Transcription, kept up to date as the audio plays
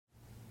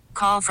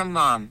Call from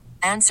mom.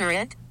 Answer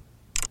it.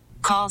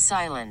 Call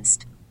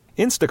silenced.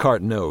 Instacart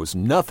knows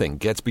nothing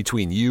gets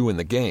between you and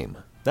the game.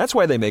 That's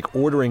why they make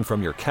ordering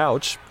from your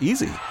couch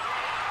easy.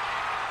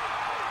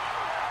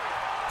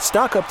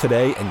 Stock up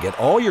today and get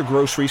all your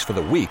groceries for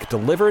the week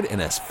delivered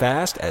in as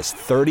fast as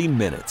 30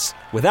 minutes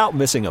without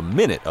missing a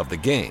minute of the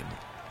game.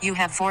 You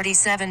have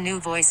 47 new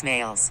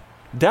voicemails.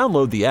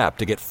 Download the app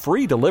to get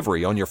free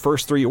delivery on your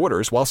first 3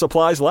 orders while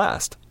supplies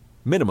last.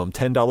 Minimum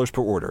 $10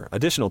 per order.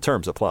 Additional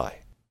terms apply.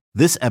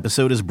 This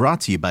episode is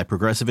brought to you by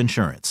Progressive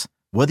Insurance.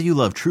 Whether you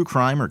love true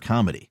crime or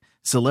comedy,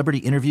 celebrity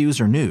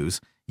interviews or news,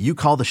 you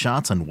call the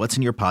shots on what's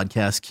in your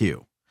podcast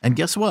queue. And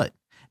guess what?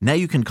 Now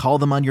you can call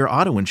them on your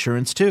auto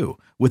insurance too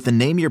with the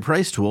Name Your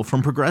Price tool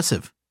from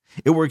Progressive.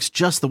 It works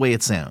just the way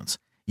it sounds.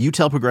 You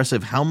tell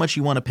Progressive how much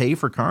you want to pay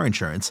for car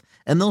insurance,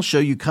 and they'll show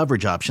you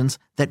coverage options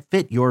that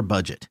fit your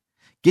budget.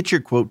 Get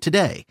your quote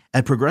today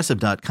at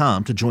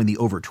Progressive.com to join the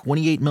over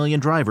 28 million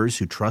drivers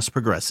who trust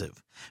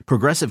Progressive.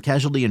 Progressive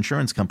Casualty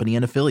Insurance Company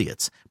and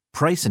Affiliates.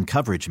 Price and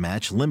coverage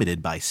match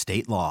limited by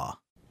state law.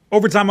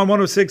 Overtime on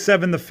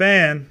 106.7 The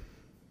Fan.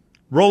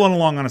 Rolling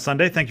along on a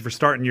Sunday. Thank you for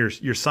starting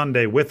your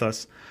Sunday with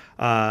us.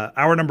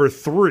 Hour number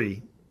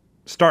 3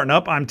 starting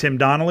up. I'm Tim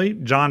Donnelly.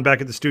 John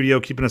back at the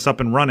studio keeping us up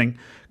and running.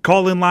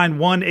 Call in line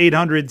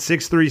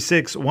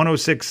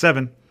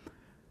 1-800-636-1067.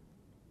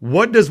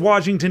 What does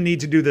Washington need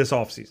to do this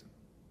offseason?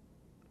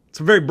 It's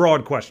a very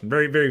broad question,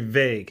 very, very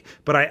vague.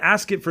 But I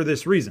ask it for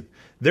this reason.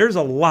 There's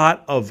a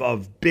lot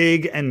of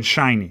big and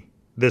shiny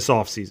this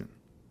offseason.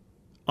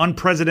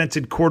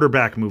 Unprecedented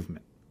quarterback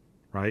movement,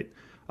 right?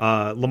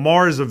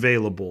 Lamar is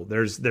available.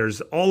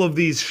 There's all of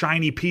these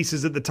shiny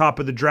pieces at the top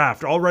of the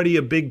draft. Already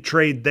a big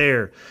trade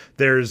there.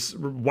 There's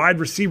wide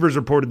receivers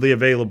reportedly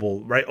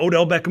available, right?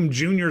 Odell Beckham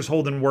Jr. is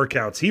holding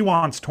workouts. He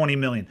wants $20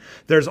 million.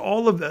 There's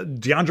all of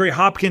DeAndre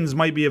Hopkins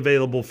might be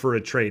available for a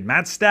trade.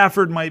 Matt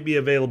Stafford might be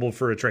available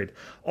for a trade.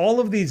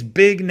 All of these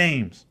big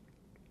names.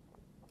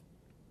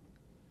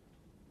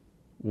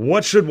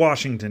 What should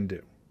Washington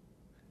do?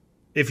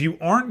 If you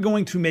aren't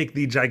going to make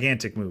the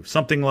gigantic move,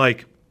 something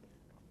like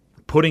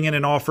putting in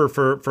an offer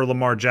for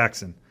Lamar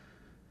Jackson,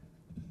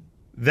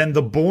 then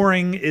the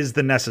boring is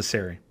the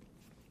necessary.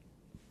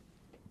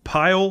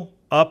 Pile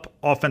up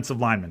offensive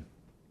linemen.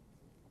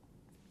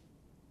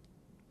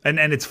 And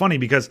it's funny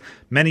because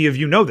many of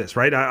you know this,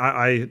 right?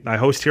 I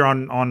host here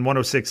on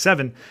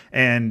 106.7,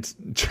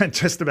 and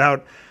just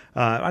about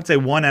I'd say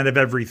 1 out of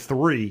every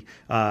 3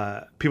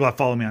 people that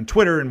follow me on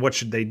Twitter and what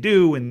should they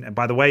do. And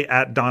by the way,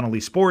 at Donnelly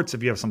Sports,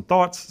 if you have some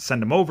thoughts,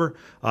 send them over.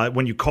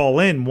 When you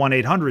call in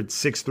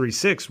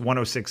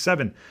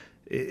 1-800-636-1067,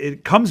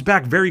 it comes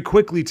back very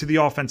quickly to the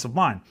offensive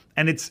line.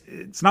 And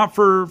it's not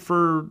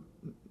for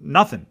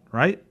nothing,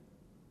 right?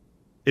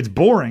 It's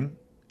boring.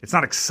 It's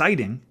not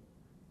exciting,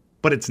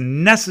 but it's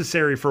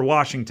necessary for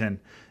Washington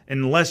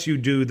unless you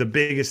do the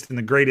biggest and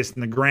the greatest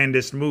and the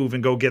grandest move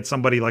and go get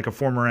somebody like a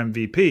former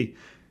MVP.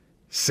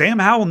 Sam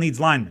Howell needs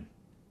linemen.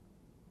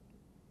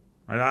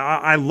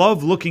 I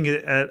love looking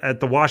at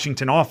the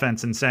Washington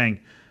offense and saying,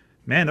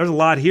 man, there's a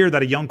lot here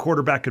that a young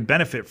quarterback could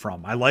benefit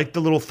from. I like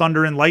the little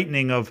thunder and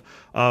lightning of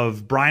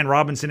Brian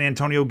Robinson,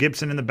 Antonio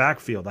Gibson in the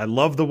backfield. I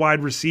love the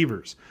wide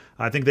receivers.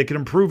 I think they could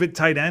improve at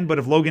tight end, but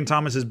if Logan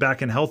Thomas is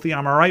back and healthy,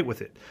 I'm all right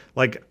with it.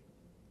 Like,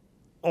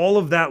 all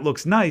of that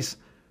looks nice,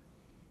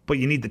 but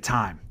you need the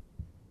time.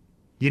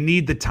 You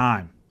need the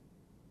time.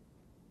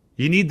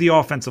 You need the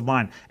offensive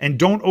line, and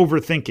don't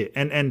overthink it.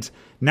 And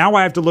now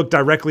I have to look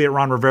directly at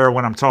Ron Rivera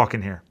when I'm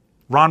talking here.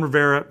 Ron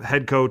Rivera,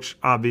 head coach,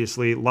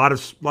 obviously, a lot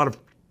of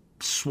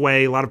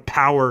sway, a lot of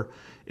power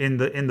in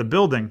the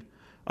building.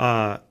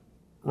 Ron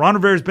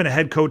Rivera's been a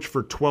head coach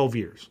for 12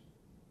 years.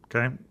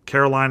 Okay,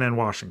 Carolina and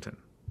Washington.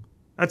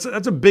 That's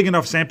a big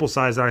enough sample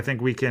size that I think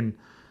we can,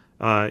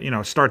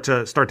 start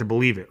to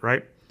believe it,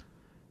 right?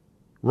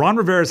 Ron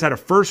Rivera's had a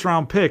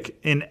first-round pick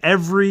in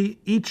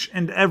each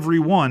and every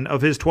one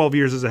of his 12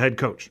 years as a head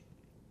coach.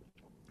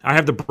 I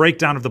have the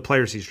breakdown of the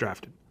players he's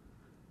drafted.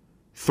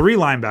 3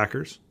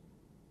 linebackers,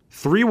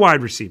 3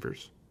 wide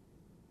receivers,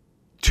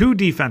 2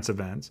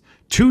 defensive ends,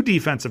 2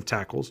 defensive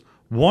tackles,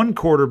 1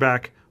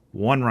 quarterback,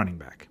 1 running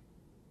back.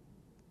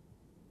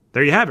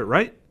 There you have it,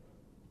 right?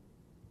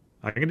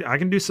 I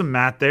can do some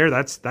math there.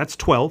 That's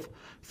 12.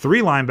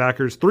 3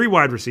 linebackers, 3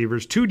 wide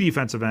receivers, 2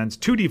 defensive ends,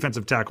 2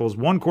 defensive tackles,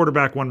 1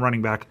 quarterback, 1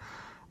 running back.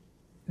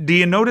 Do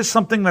you notice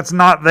something that's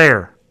not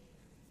there?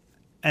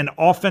 An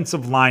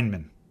offensive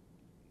lineman.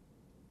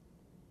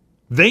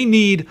 They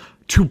need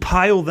to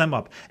pile them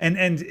up. And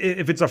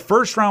if it's a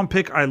first round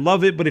pick, I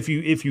love it. But if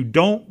you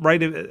don't,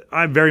 right,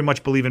 I very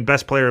much believe in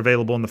best player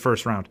available in the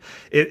first round.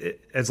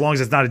 As long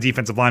as it's not a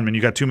defensive lineman, you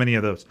got too many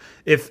of those.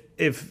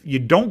 If you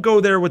don't go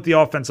there with the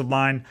offensive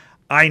line,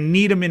 I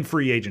need them in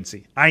free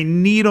agency. I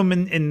need them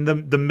in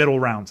the middle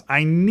rounds.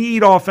 I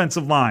need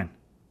offensive line.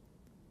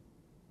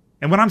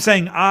 And when I'm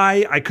saying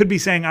I could be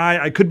saying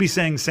I could be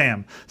saying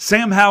Sam.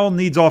 Sam Howell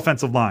needs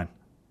offensive line.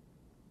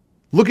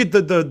 Look at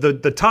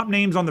the top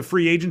names on the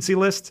free agency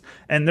lists,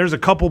 and there's a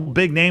couple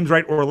big names,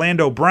 right?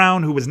 Orlando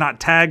Brown, who was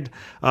not tagged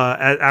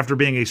after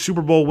being a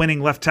Super Bowl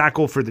winning left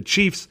tackle for the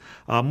Chiefs.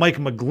 Mike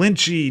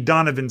McGlinchey,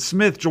 Donovan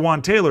Smith,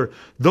 Jawan Taylor.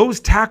 Those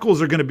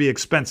tackles are going to be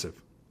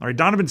expensive. All right,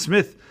 Donovan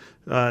Smith,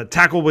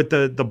 tackle with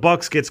the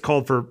Bucks, gets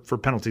called for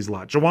penalties a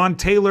lot. Jawan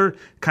Taylor,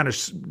 kind of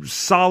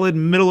solid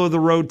middle of the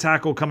road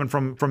tackle coming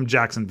from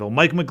Jacksonville.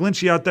 Mike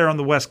McGlinchey out there on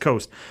the West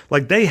Coast.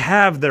 Like, they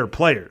have their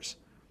players.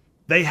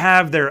 They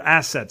have their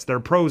assets, their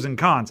pros and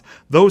cons.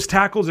 Those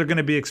tackles are going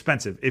to be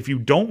expensive. If you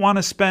don't want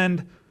to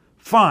spend,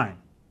 fine.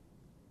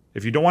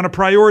 If you don't want to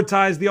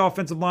prioritize the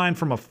offensive line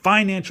from a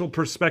financial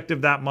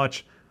perspective that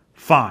much,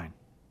 fine.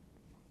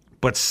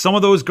 But some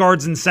of those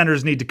guards and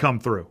centers need to come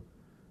through.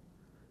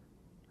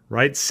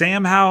 Right?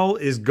 Sam Howell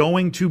is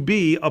going to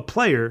be a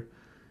player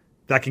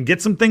that can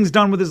get some things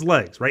done with his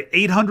legs, right?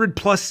 800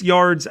 plus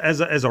yards as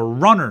a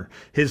runner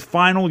his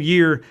final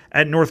year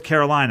at North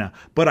Carolina.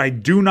 But I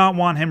do not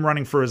want him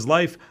running for his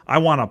life. I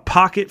want a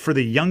pocket for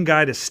the young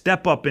guy to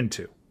step up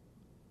into.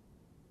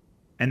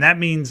 And that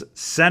means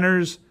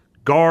centers,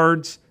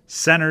 guards,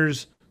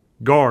 centers,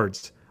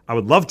 guards. I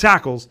would love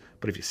tackles,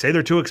 but if you say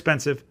they're too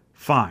expensive,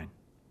 fine.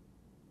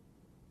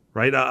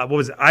 Right? What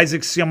was it?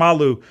 Isaac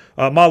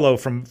Malo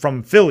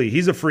from Philly.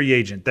 He's a free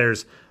agent.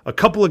 There's a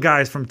couple of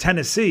guys from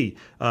Tennessee.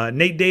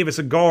 Nate Davis,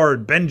 a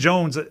guard. Ben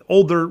Jones,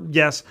 older,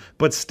 yes,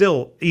 but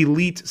still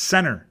elite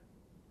center.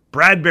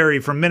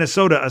 Bradbury from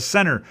Minnesota, a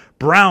center.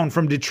 Brown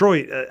from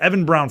Detroit.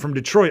 Evan Brown from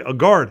Detroit, a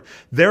guard.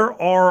 There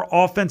are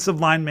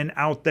offensive linemen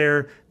out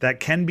there that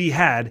can be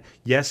had.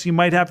 Yes, you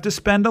might have to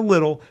spend a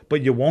little,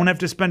 but you won't have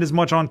to spend as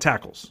much on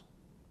tackles.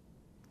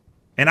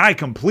 And I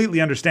completely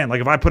understand.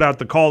 Like, if I put out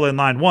the call-in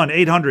line,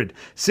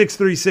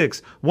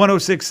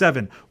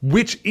 1-800-636-1067,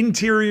 which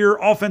interior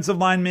offensive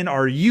linemen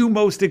are you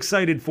most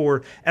excited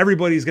for?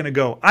 Everybody's going to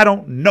go, I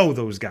don't know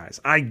those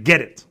guys. I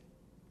get it.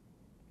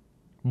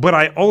 But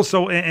I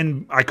also,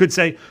 and I could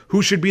say,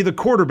 who should be the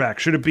quarterback?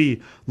 Should it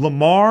be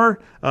Lamar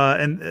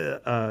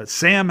and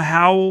Sam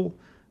Howell?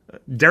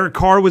 Derek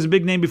Carr was a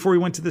big name before he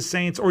went to the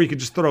Saints, or you could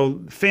just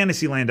throw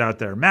Fantasyland out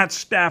there, Matt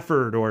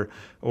Stafford, or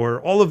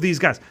all of these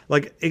guys.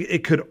 Like,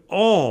 it could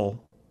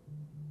all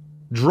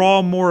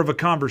draw more of a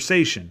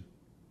conversation,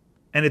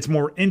 and it's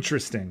more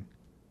interesting.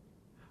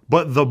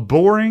 But the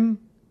boring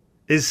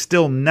is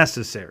still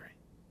necessary,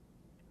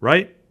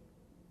 right?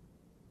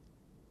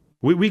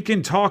 We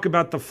can talk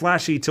about the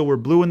flashy till we're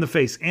blue in the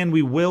face, and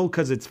we will,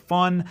 because it's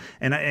fun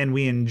and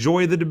we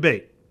enjoy the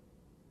debate.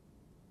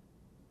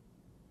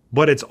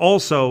 But it's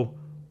also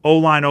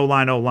O-line,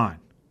 O-line, O-line,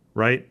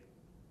 right?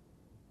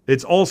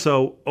 It's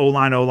also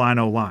O-line, O-line,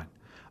 O-line.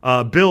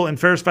 Bill in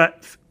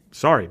Fairfax,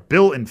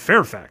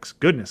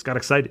 goodness, got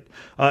excited,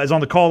 is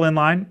on the call-in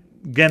line.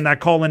 Again,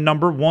 that call-in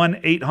number,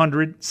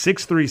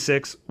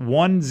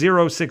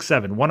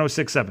 1-800-636-1067,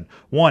 1067,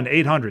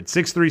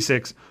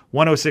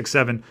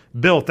 1-800-636-1067.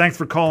 Bill, thanks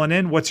for calling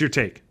in. What's your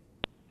take?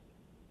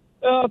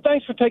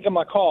 Thanks for taking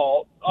my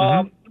call.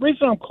 The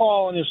reason I'm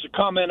calling is to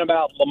comment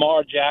about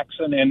Lamar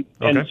Jackson and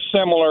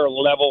similar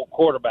level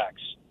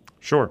quarterbacks.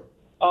 Sure.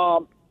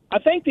 I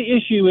think the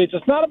issue is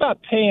it's not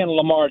about paying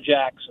Lamar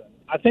Jackson.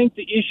 I think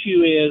the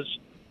issue is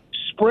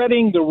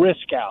spreading the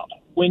risk out.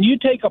 When you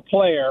take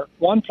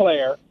one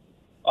player,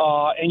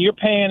 and you're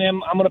paying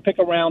him, I'm going to pick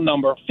a round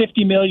number,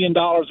 $50 million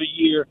a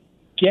year,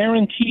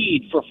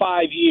 guaranteed for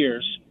 5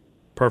 years.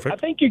 Perfect. I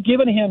think you're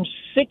giving him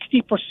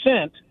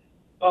 60%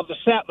 of the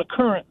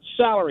current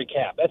salary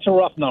cap. That's a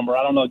rough number.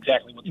 I don't know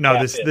exactly what the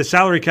cap is. The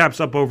salary cap's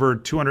up over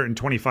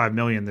 $225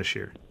 million this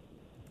year.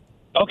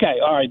 Okay,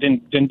 all right,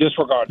 then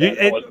disregard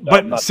that.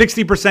 But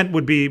 60%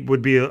 would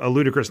be a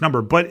ludicrous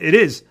number, but it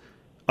is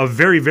a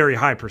very, very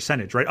high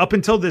percentage, right? Up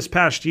until this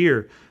past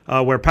year,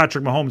 where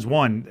Patrick Mahomes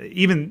won,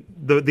 even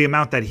the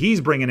amount that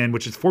he's bringing in,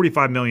 which is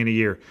 $45 million a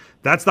year,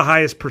 that's the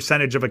highest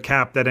percentage of a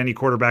cap that any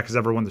quarterback has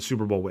ever won the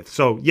Super Bowl with.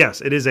 So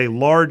yes, it is a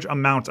large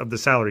amount of the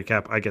salary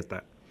cap. I get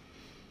that.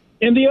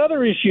 And the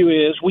other issue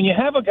is when you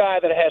have a guy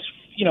that has,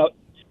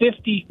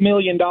 $50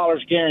 million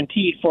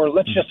guaranteed for,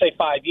 let's just say,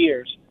 5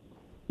 years,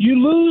 you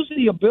lose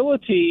the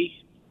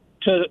ability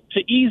to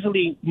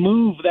easily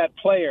move that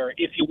player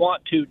if you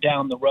want to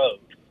down the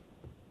road.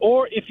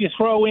 Or if you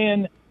throw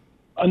in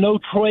a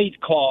no-trade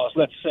clause,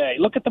 let's say.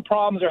 Look at the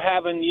problems they're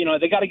having.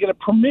 They got to get a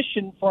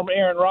permission from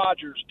Aaron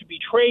Rodgers to be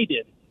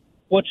traded,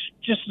 which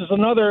just is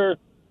another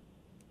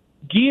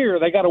gear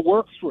they got to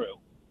work through.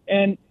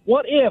 And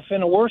what if,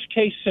 in a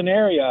worst-case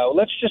scenario,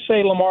 let's just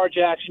say Lamar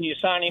Jackson, you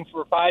sign him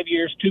for 5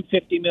 years,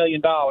 $250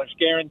 million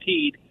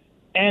guaranteed,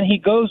 and he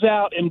goes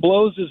out and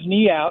blows his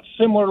knee out,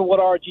 similar to what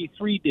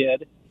RG3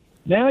 did.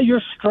 Now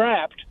you're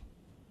strapped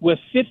with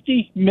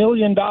 $50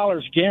 million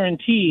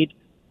guaranteed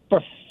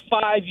for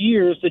 5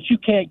 years that you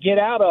can't get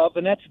out of,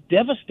 and that's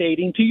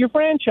devastating to your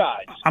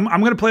franchise. I'm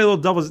going to play a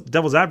little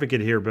devil's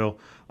advocate here, Bill.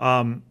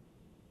 I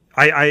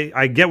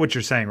get what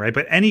you're saying, right?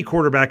 But any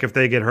quarterback, if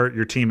they get hurt,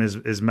 your team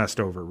is messed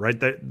over, right?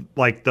 But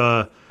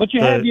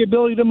you have the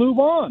ability to move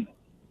on.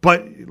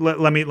 But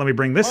let me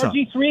bring this up.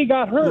 RG3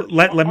 got hurt.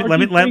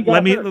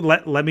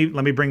 Let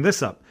me bring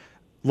this up.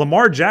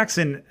 Lamar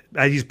Jackson,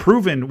 he's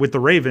proven with the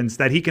Ravens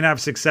that he can have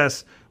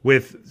success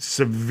with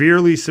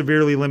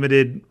severely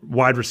limited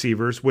wide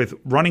receivers, with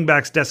running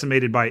backs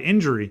decimated by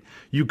injury.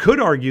 You could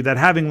argue that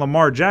having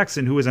Lamar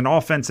Jackson, who is an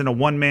offense and a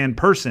one-man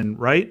person,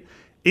 right,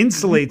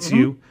 insulates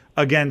you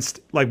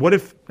against, like, what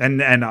if, and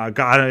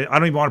God, I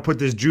don't even want to put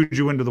this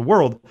juju into the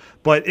world,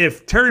 but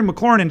if Terry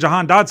McLaurin and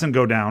Jahan Dotson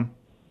go down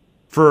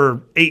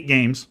for 8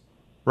 games,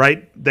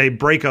 right, they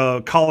break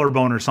a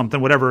collarbone or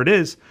something, whatever it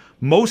is,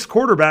 most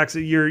quarterbacks,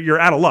 you're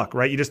out of luck,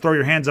 right? You just throw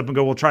your hands up and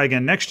go, we'll try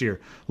again next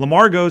year.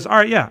 Lamar goes, all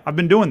right, yeah, I've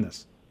been doing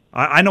this.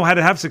 I know how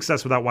to have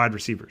success without wide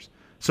receivers.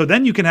 So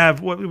then you can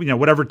have,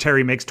 whatever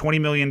Terry makes, $20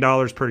 million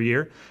per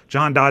year.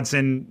 Jahan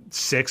Dotson,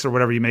 6 or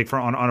whatever you make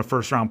on a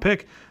first-round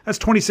pick. That's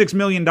 $26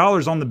 million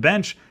on the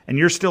bench, and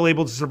you're still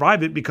able to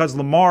survive it because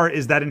Lamar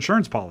is that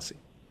insurance policy.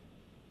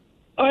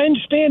 I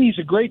understand he's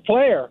a great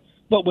player,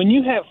 but when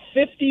you have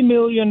 $50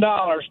 million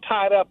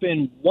tied up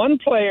in one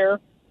player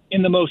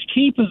in the most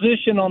key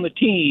position on the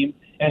team,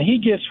 and he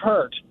gets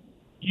hurt,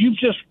 you've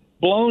just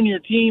blown your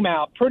team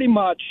out pretty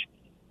much.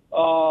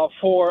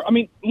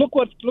 Look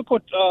what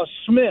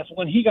Smith,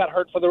 when he got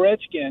hurt for the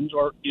Redskins,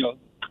 or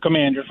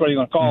Commanders, what are you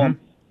going to call them?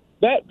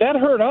 That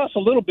hurt us a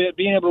little bit,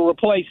 being able to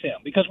replace him,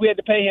 because we had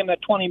to pay him that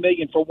 $20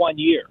 million for 1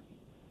 year.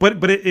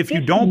 But if you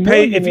don't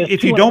pay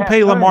if you don't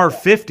pay Lamar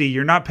 $50,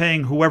 you're not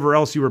paying whoever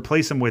else you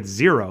replace him with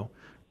 $0,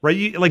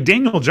 right? Like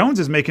Daniel Jones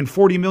is making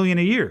 $40 million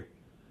a year.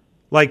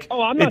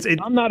 I'm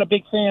not a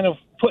big fan of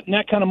putting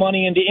that kind of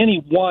money into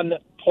any one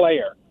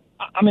player.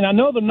 I mean, I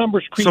know the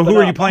numbers creep. So who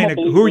are you playing?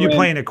 Who are you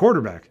playing at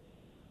quarterback?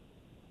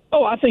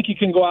 Oh, I think you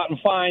can go out and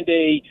find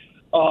a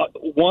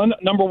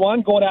number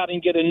one, going out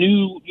and get a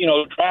new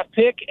draft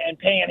pick and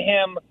paying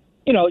him.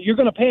 You're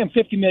going to pay him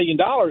 $50 million,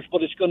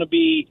 but it's going to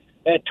be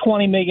at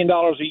 $20 million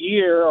a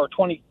year, or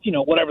 20,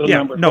 whatever the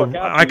number. No,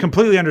 I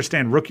completely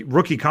understand.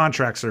 Rookie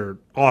contracts are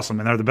awesome,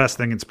 and they're the best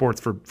thing in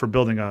sports for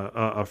building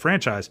a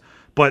franchise.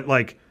 But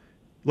like,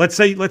 let's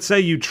say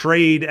you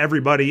trade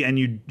everybody and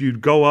you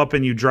go up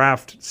and you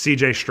draft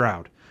CJ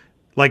Stroud.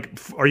 Like,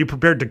 are you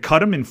prepared to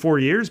cut him in 4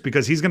 years?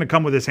 Because he's going to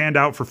come with his hand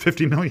out for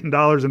 $50 million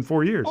in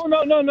 4 years. Oh,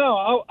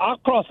 no. I'll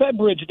cross that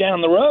bridge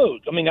down the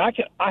road. I mean, I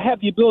have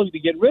the ability to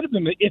get rid of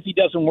him if he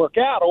doesn't work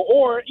out.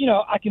 Or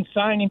I can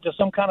sign him to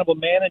some kind of a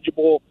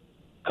manageable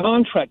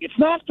contract. It's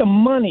not the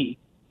money.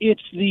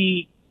 It's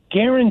the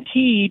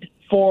guaranteed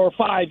for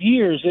 5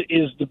 years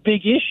is the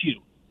big issue.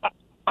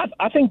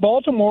 I think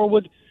Baltimore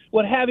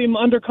would have him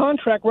under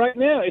contract right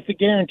now if the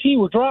guarantee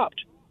were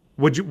dropped.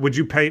 Would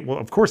you pay? Well,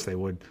 of course they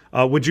would.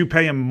 Would you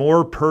pay him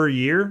more per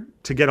year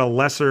to get a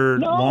lesser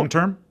long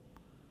term?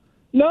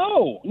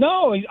 No.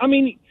 I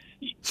mean,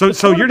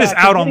 so you're just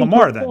out on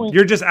Lamar then.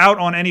 You're just out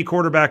on any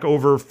quarterback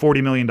over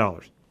 $40 million.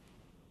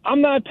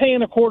 I'm not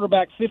paying a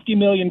quarterback $50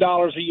 million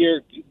a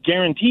year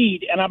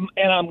guaranteed, and I'm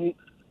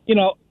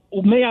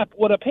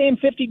would I pay him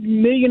 $50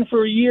 million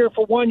for a year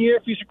for 1 year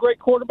if he's a great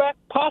quarterback?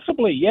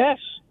 Possibly, yes.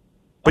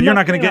 But you're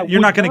not going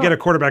to get a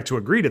quarterback to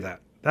agree to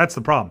that. That's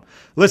the problem.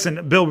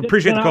 Listen, Bill,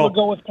 appreciate the call. I would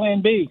go with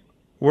Plan B.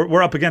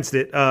 We're up against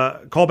it.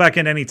 Call back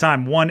in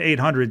anytime.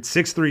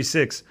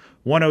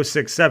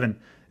 1-800-636-1067.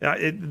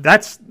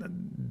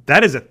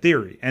 That is a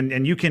theory,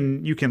 and you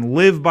can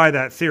live by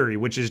that theory,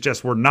 which is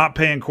just we're not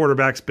paying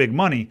quarterbacks big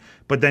money,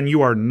 but then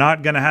you are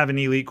not going to have an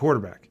elite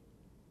quarterback.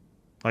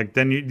 Like,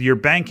 then you're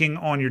banking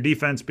on your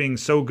defense being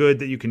so good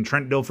that you can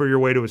Trent Dilfer your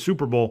way to a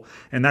Super Bowl,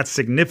 and that's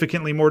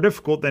significantly more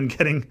difficult than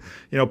getting,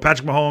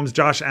 Patrick Mahomes,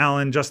 Josh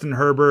Allen, Justin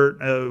Herbert,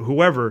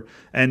 whoever,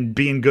 and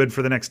being good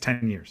for the next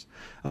 10 years.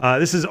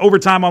 This is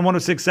Overtime on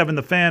 106.7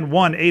 The Fan.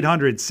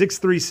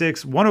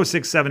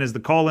 1-800-636-1067 is the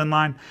call-in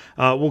line.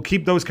 We'll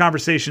keep those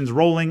conversations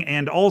rolling,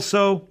 and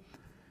also,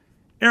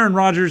 Aaron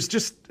Rodgers,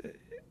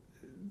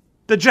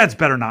 the Jets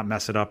better not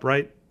mess it up,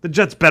 right? The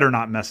Jets better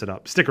not mess it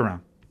up. Stick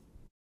around.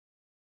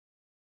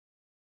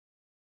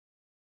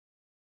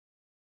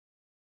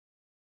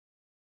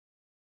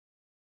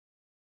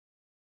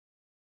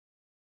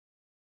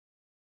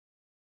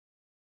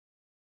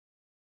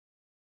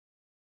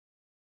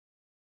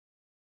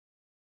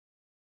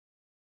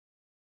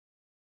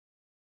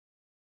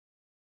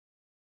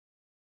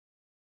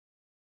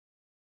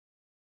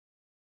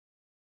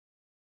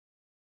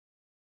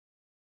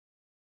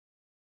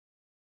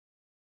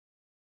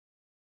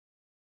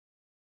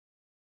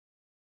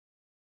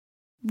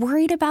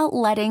 Worried about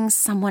letting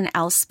someone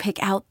else pick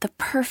out the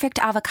perfect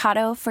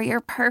avocado for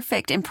your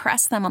perfect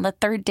impress them on the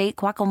third date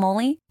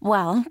guacamole?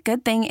 Well,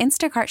 good thing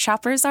Instacart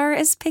shoppers are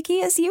as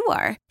picky as you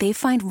are. They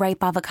find ripe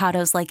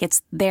avocados like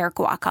it's their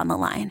guac on the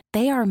line.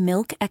 They are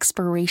milk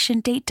expiration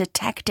date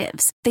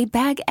detectives. They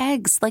bag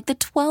eggs like the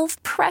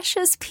 12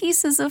 precious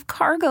pieces of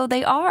cargo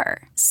they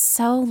are.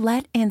 So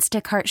let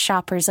Instacart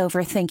shoppers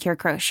overthink your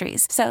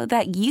groceries so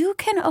that you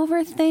can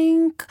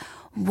overthink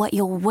what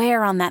you'll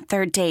wear on that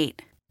third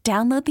date.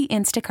 Download the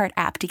Instacart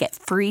app to get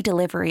free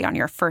delivery on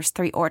your first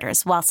 3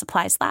 orders while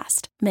supplies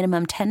last.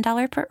 Minimum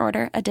 $10 per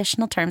order.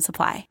 Additional terms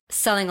apply.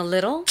 Selling a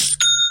little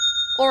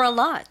or a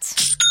lot?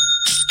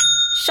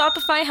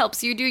 Shopify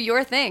helps you do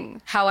your thing,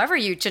 however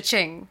you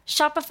cha-ching.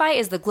 Shopify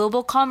is the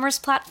global commerce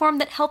platform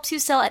that helps you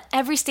sell at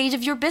every stage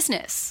of your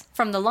business.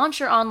 From the launch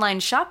your online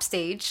shop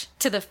stage,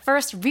 to the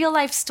first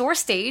real-life store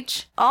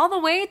stage, all the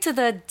way to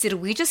the did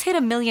we just hit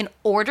 1 million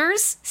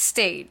orders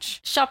stage.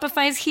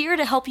 Shopify's here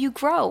to help you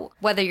grow.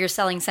 Whether you're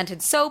selling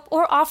scented soap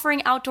or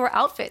offering outdoor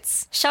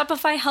outfits,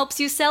 Shopify helps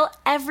you sell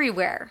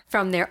everywhere.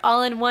 From their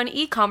all-in-one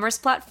e-commerce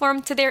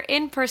platform to their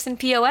in-person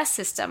POS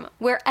system,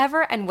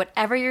 wherever and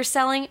whatever you're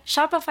selling,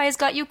 Shopify's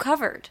got you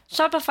covered.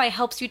 Shopify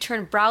helps you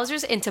turn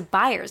browsers into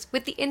buyers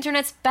with the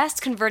internet's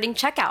best converting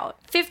checkout.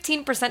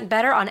 15%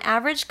 better on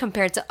average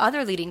compared to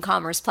other leading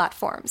commerce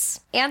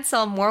platforms. And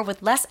sell more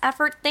with less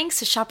effort thanks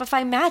to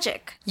Shopify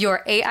Magic,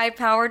 your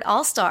AI-powered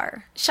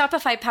all-star.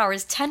 Shopify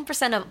powers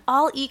 10% of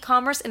all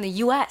e-commerce in the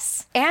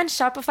US. And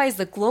Shopify is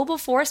the global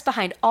force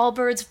behind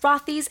Allbirds,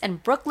 Rothy's,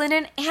 and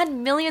Brooklinen,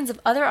 and millions of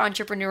other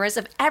entrepreneurs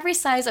of every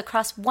size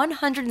across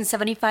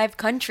 175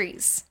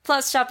 countries.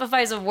 Plus,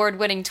 Shopify's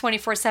award-winning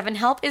 24/7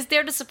 help is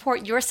there to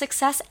support your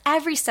success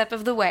every step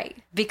of the way.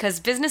 Because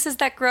businesses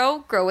that grow,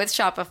 grow with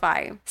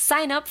Shopify.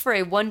 Sign up for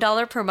a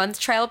 $1 per month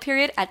trial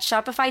period at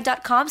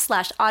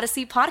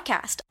shopify.com/Odyssey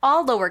Podcast,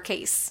 all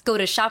lowercase. Go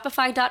to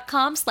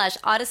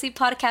shopify.com/Odyssey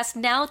Podcast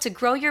now to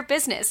grow your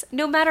business,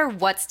 no matter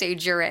what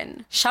stage you're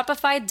in.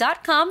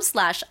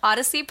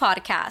 Shopify.com/Odyssey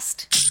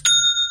Podcast.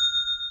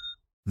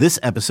 This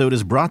episode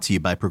is brought to you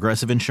by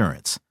Progressive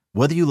Insurance.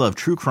 Whether you love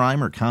true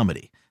crime or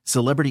comedy,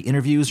 celebrity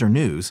interviews or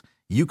news,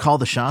 you call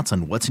the shots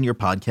on what's in your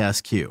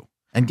podcast queue.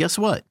 And guess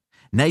what?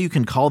 Now you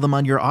can call them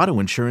on your auto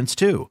insurance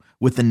too,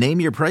 with the Name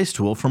Your Price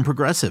tool from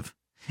Progressive.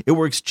 It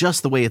works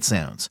just the way it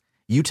sounds.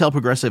 You tell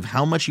Progressive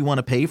how much you want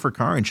to pay for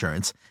car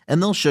insurance, and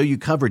they'll show you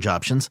coverage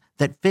options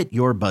that fit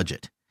your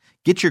budget.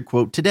 Get your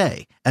quote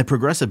today at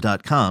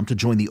Progressive.com to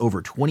join the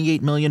over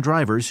 28 million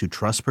drivers who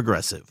trust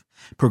Progressive.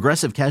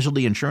 Progressive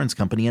Casualty Insurance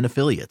Company and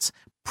Affiliates.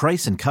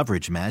 Price and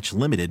coverage match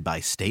limited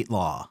by state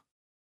law.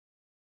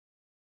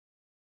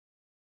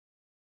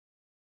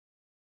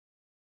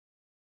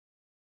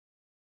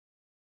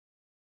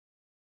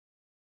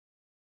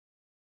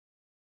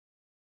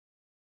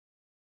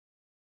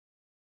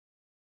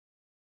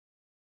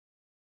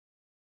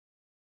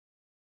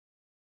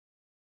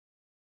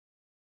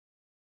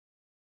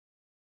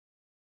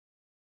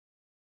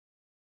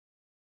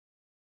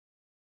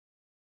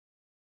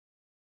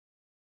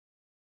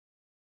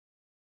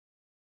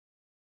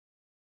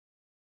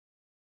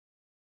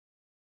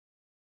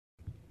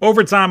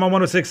 Overtime on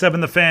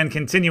 106.7 The Fan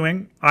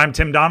continuing. I'm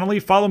Tim Donnelly.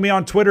 Follow me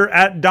on Twitter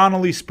at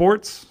Donnelly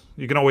Sports.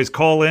 You can always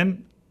call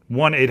in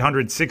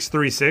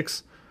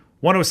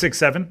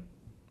 1-800-636-1067.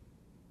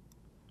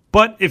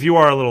 But if you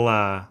are a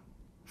little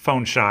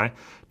phone shy,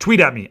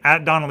 tweet at me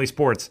at Donnelly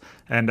Sports.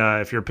 And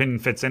if your opinion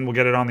fits in, we'll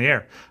get it on the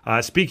air.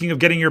 Speaking of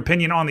getting your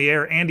opinion on the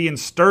air, Andy in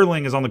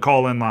Sterling is on the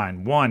call-in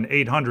line.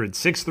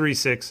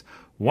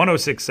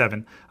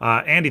 1-800-636-1067.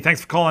 Andy,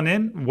 thanks for calling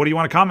in. What do you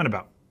want to comment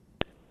about?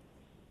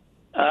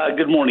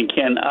 Good morning,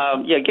 Ken.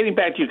 Getting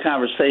back to your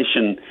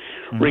conversation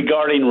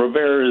regarding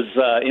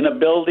Rivera's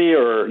inability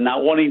or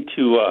not wanting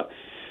to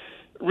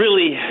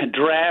really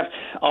draft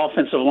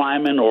offensive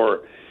linemen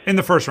or... In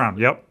the first round,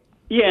 yep.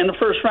 Yeah, in the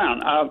first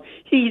round.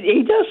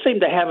 He does seem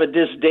to have a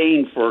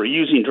disdain for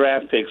using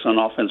draft picks on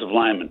offensive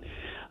linemen.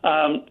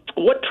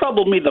 What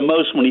troubled me the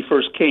most when he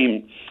first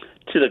came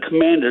to the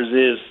Commanders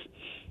is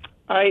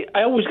I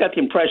always got the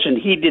impression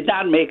he did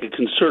not make a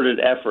concerted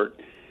effort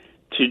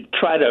to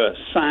try to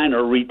sign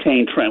or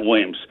retain Trent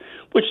Williams,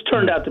 which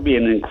turned out to be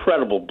an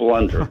incredible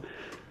blunder.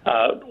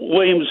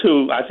 Williams,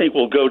 who I think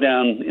will go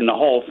down in the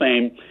Hall of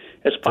Fame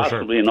as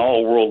possibly an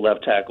all-world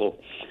left tackle,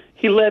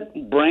 he let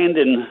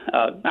Morgan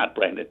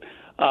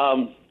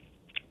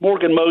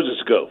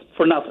Moses go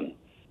for nothing.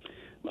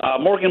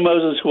 Morgan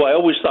Moses, who I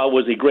always thought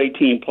was a great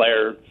team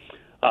player,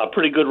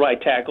 pretty good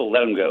right tackle,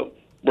 let him go.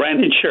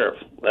 Brandon Sheriff,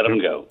 let him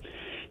go.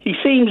 He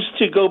seems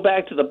to go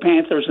back to the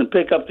Panthers and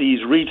pick up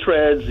these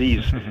retreads,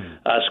 these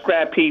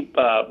scrap heap,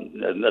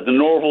 the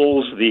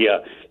Norvels,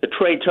 the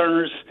Trey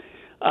Turners.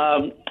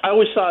 I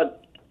always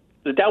thought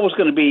that was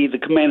going to be the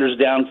Commanders'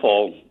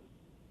 downfall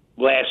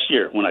last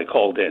year when I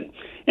called in.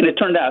 And it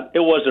turned out it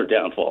was their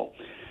downfall.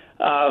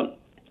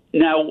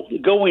 Now,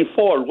 going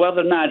forward,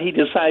 whether or not he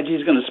decides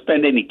he's going to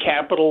spend any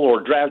capital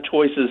or draft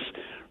choices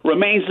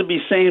remains to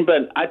be seen.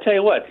 But I tell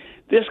you what,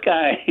 this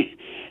guy...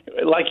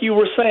 like you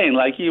were saying,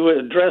 like you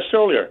addressed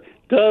earlier,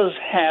 does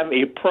have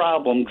a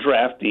problem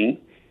drafting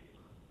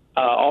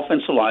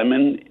offensive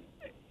linemen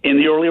in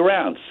the early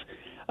rounds.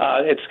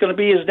 It's going to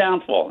be his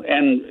downfall.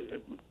 And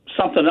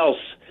something else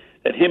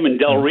that him and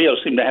Del Rio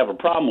seem to have a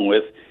problem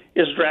with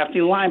is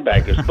drafting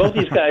linebackers. Both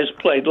these guys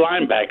played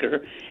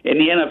linebacker in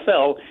the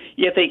NFL,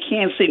 yet they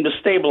can't seem to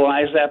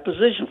stabilize that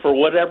position for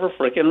whatever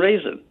frickin'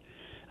 reason.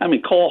 I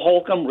mean, Cole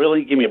Holcomb,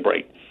 really? Give me a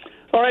break.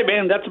 All right,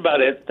 man, that's about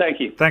it. Thank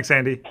you. Thanks,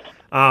 Andy.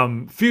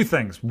 Few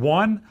things.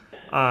 One,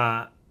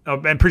 and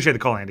appreciate the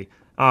call, Andy.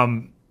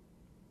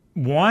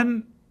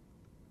 One,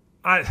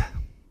 I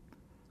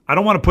I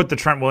don't want to put the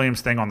Trent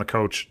Williams thing on the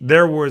coach.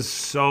 There was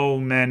so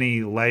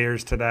many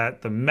layers to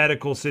that. The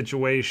medical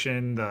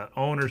situation, the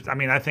owners. I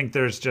mean, I think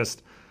there's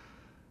just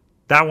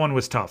 – that one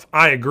was tough.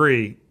 I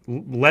agree.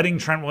 Letting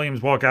Trent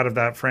Williams walk out of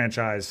that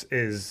franchise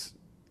is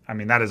 – I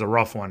mean, that is a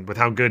rough one with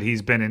how good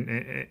he's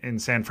been in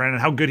San Fran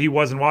and how good he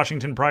was in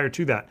Washington prior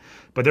to that.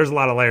 But there's a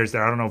lot of layers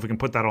there. I don't know if we can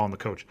put that all on the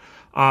coach.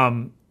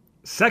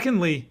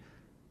 Secondly,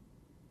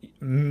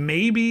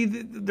 maybe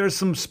there's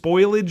some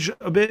spoilage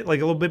a bit, like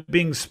a little bit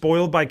being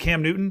spoiled by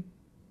Cam Newton,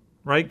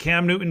 right?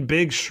 Cam Newton,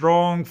 big,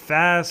 strong,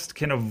 fast,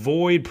 can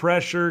avoid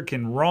pressure,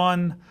 can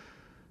run.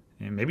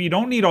 And maybe you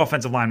don't need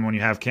offensive linemen when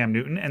you have Cam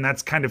Newton, and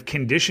that's kind of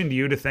conditioned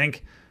you to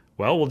think,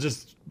 well, we'll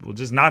just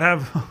not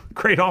have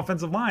great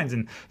offensive lines,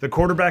 and the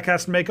quarterback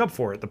has to make up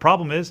for it. The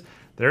problem is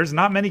there's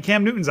not many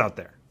Cam Newtons out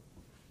there.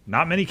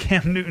 Not many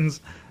Cam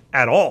Newtons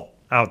at all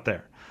out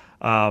there.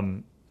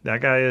 That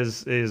guy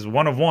is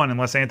one of one,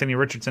 unless Anthony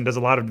Richardson does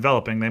a lot of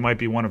developing. They might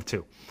be one of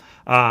two.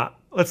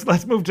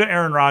 Let's move to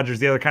Aaron Rodgers,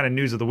 the other kind of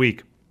news of the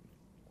week.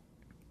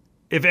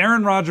 If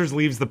Aaron Rodgers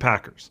leaves the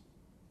Packers,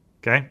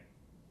 okay,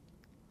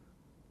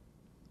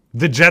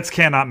 the Jets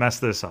cannot mess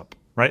this up,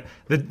 right?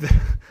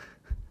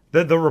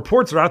 The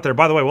reports are out there.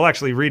 By the way, we'll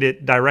actually read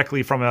it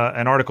directly from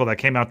an article that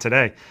came out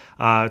today.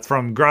 It's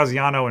from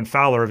Graziano and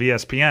Fowler of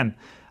ESPN.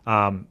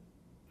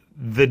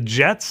 The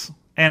Jets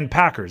and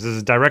Packers, this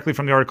is directly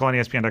from the article on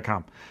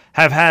ESPN.com,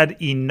 have had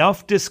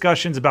enough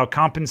discussions about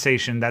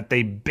compensation that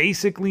they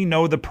basically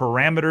know the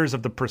parameters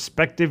of the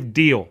prospective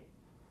deal.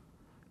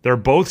 They're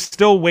both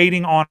still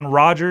waiting on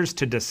Rodgers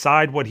to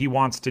decide what he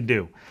wants to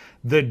do.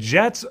 The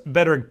Jets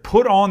better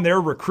put on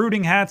their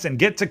recruiting hats and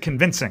get to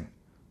convincing.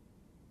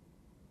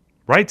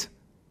 Right?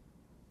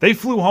 They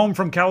flew home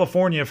from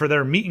California for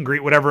their meet and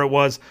greet, whatever it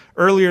was,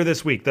 earlier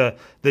this week. The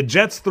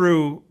Jets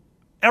threw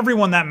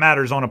everyone that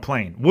matters on a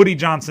plane. Woody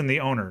Johnson,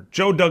 the owner.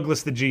 Joe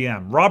Douglas, the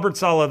GM. Robert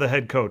Saleh, the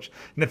head coach.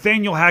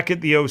 Nathaniel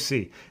Hackett, the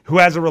OC, who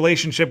has a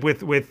relationship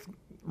with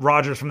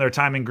Rodgers from their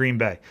time in Green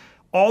Bay.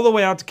 All the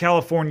way out to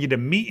California to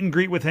meet and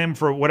greet with him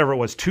for whatever it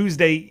was,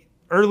 Tuesday,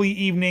 early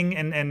evening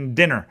and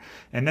dinner.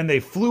 And then they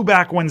flew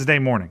back Wednesday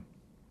morning.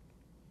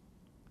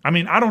 I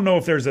mean, I don't know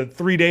if there's a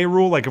 3-day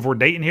rule. Like if we're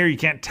dating here, you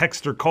can't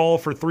text or call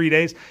for 3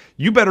 days.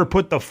 You better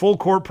put the full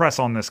court press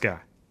on this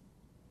guy.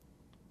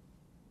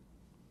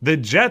 The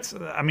Jets,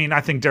 I mean, I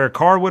think Derek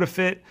Carr would have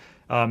fit.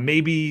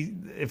 Maybe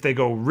if they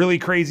go really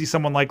crazy,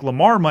 someone like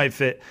Lamar might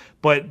fit.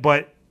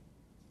 But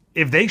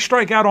if they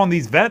strike out on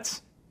these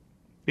vets,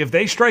 if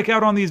they strike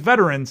out on these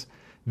veterans,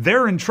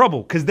 they're in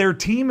trouble because their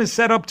team is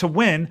set up to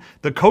win.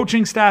 The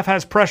coaching staff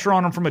has pressure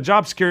on them from a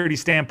job security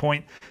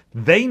standpoint.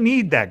 They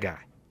need that guy.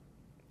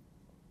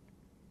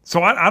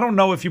 So I don't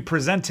know if you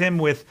present him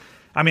with,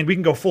 I mean, we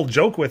can go full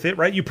joke with it,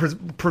 right? You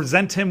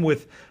present him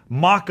with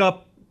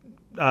mock-up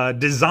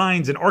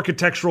designs and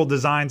architectural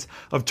designs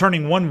of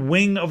turning one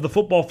wing of the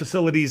football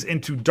facilities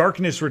into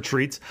darkness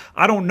retreats.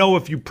 I don't know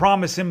if you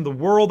promise him the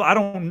world. I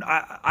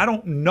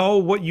don't know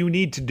what you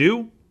need to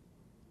do.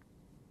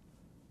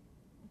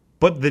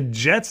 But the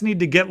Jets need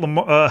to get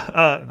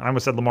I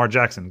almost said Lamar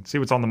Jackson. See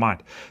what's on the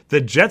mind.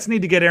 The Jets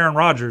need to get Aaron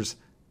Rodgers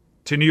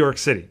to New York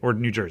City or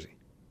New Jersey.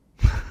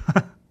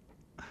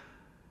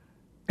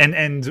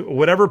 And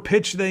whatever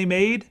pitch they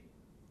made,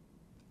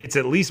 it's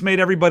at least made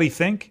everybody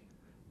think,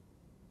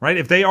 right?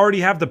 If they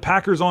already have the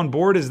Packers on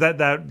board, as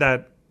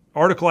that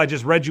article I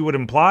just read you would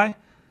imply,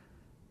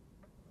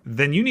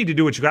 then you need to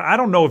do what you got. I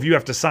don't know if you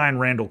have to sign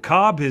Randall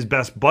Cobb, his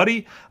best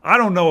buddy. I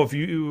don't know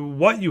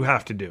what you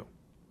have to do.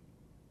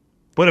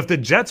 But if the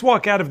Jets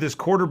walk out of this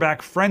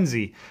quarterback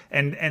frenzy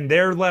and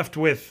they're left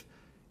with,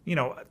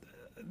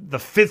 the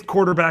 5th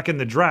quarterback in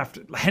the draft,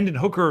 Hendon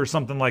Hooker or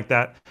something like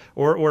that,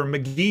 or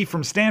McKee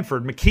from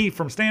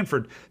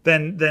Stanford,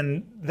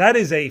 then that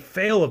is a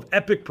fail of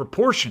epic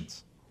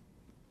proportions.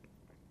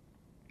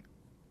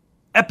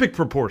 Epic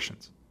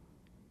proportions.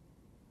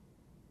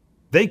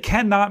 They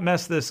cannot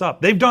mess this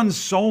up. They've done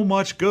so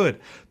much good.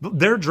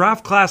 Their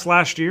draft class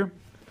last year,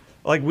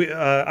 I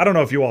don't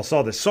know if you all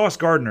saw this, Sauce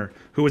Gardner,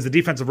 who was the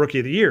defensive rookie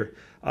of the year,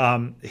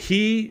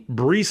 he,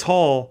 Breece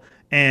Hall,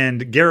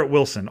 and Garrett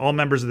Wilson, all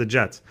members of the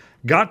Jets,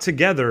 got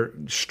together,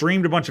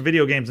 streamed a bunch of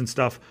video games and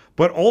stuff,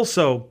 but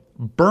also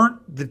burnt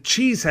the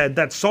cheesehead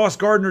that Sauce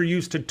Gardner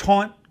used to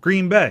taunt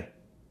Green Bay.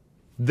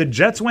 The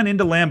Jets went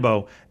into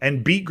Lambeau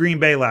and beat Green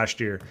Bay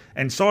last year,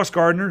 and Sauce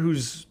Gardner,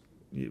 who's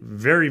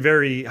very,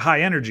 very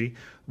high energy,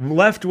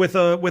 left with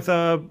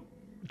a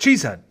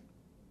cheesehead,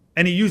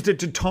 and he used it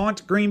to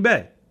taunt Green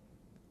Bay.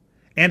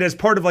 And as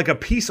part of like a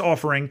peace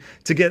offering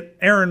to get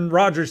Aaron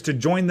Rodgers to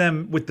join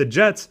them with the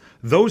Jets,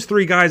 those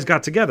 3 guys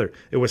got together.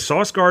 It was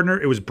Sauce Gardner,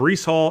 it was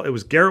Breece Hall, it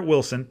was Garrett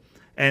Wilson,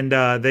 and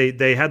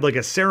they had like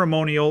a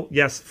ceremonial,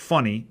 yes,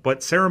 funny,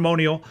 but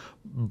ceremonial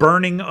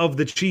burning of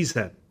the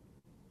cheesehead.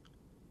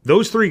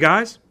 Those 3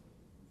 guys,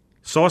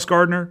 Sauce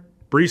Gardner,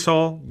 Breece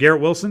Hall,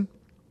 Garrett Wilson,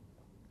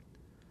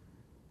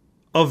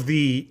 of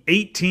the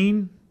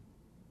 18,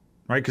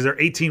 right, because there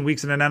are 18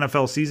 weeks in an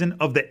NFL season,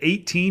 of the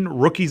 18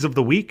 rookies of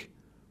the week,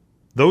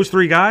 those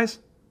 3 guys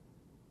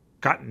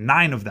got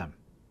 9 of them.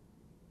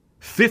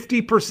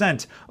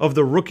 50% of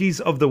the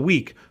rookies of the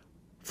week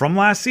from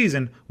last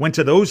season went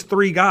to those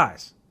 3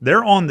 guys.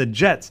 They're on the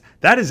Jets.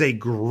 That is a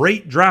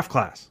great draft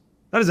class.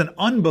 That is an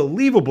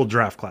unbelievable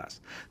draft class.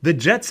 The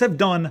Jets have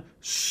done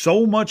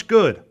so much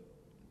good.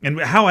 And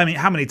how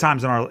many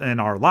times in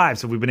our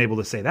lives have we been able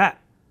to say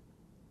that?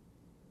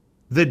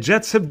 The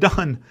Jets have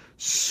done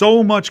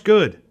so much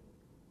good.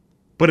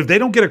 But if they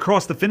don't get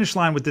across the finish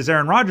line with this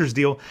Aaron Rodgers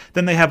deal,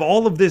 then they have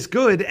all of this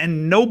good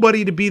and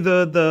nobody to be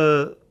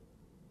the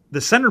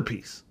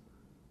centerpiece.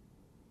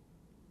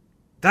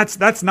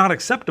 That's not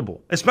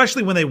acceptable,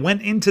 especially when they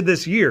went into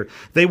this year.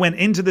 They went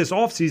into this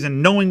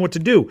offseason knowing what to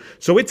do.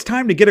 So it's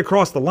time to get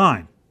across the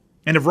line.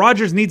 And if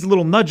Rodgers needs a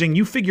little nudging,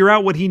 you figure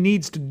out what he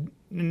needs to,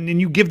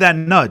 and you give that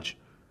nudge.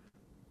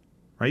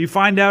 Right? You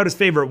find out his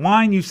favorite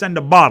wine, you send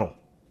a bottle.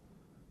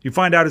 You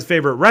find out his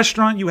favorite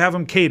restaurant, you have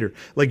him cater.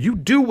 Like, you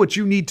do what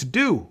you need to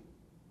do.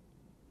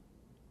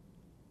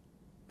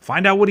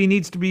 Find out what he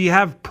needs to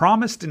have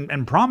promised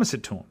and promise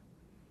it to him.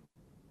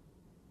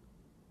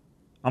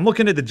 I'm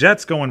looking at the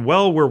Jets going,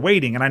 well, we're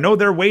waiting. And I know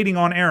they're waiting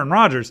on Aaron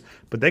Rodgers,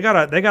 but they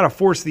gotta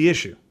force the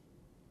issue.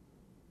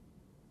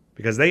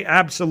 Because they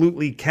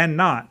absolutely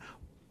cannot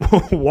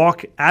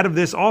walk out of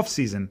this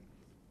offseason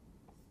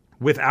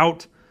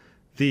without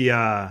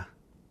the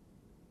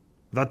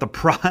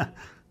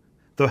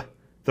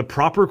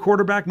proper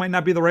quarterback might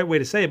not be the right way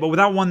to say it, but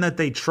without one that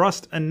they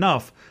trust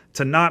enough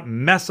to not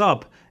mess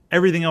up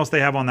everything else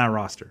they have on that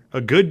roster. A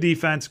good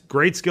defense,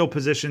 great skill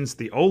positions,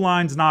 the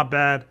O-line's not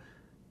bad.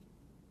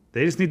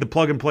 They just need the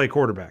plug-and-play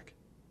quarterback.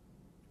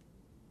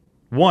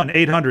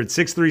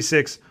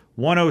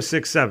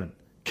 1-800-636-1067.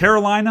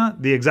 Carolina,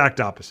 the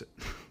exact opposite.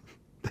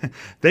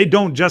 They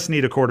don't just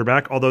need a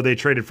quarterback, although they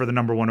traded for the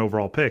number 1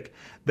 overall pick.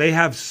 They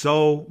have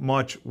so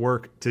much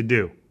work to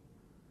do.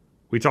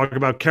 We talk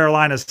about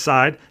Carolina's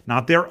side,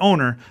 not their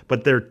owner,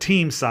 but their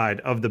team side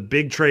of the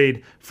big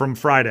trade from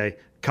Friday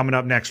coming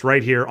up next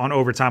right here on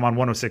Overtime on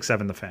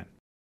 106.7 The Fan.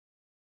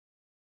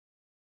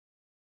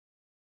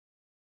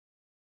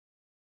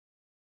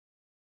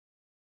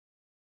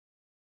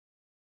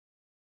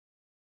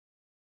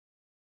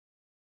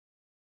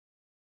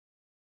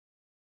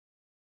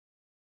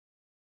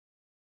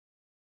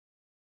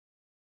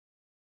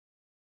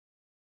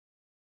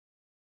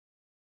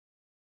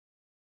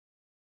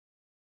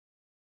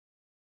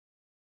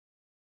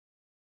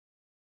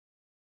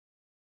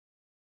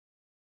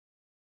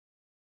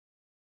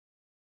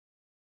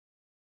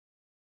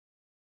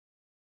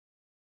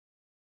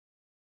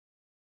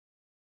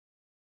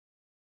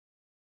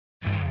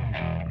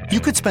 You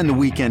could spend the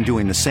weekend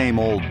doing the same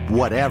old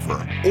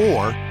whatever,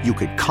 or you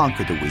could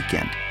conquer the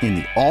weekend in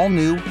the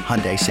all-new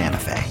Hyundai Santa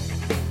Fe.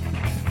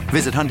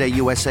 Visit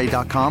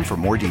HyundaiUSA.com for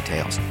more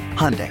details.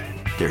 Hyundai,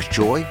 there's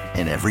joy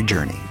in every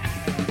journey.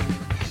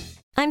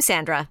 I'm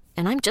Sandra,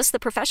 and I'm just the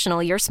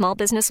professional your small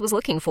business was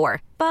looking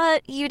for.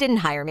 But you didn't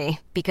hire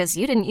me because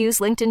you didn't use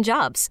LinkedIn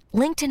Jobs.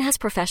 LinkedIn has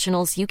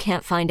professionals you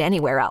can't find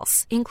anywhere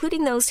else,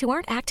 including those who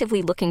aren't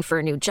actively looking for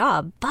a new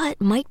job, but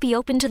might be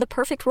open to the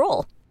perfect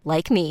role,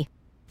 like me.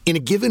 In a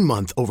given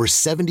month, over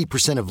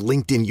 70% of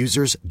LinkedIn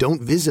users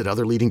don't visit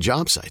other leading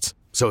job sites.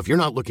 So if you're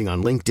not looking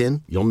on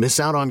LinkedIn, you'll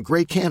miss out on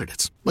great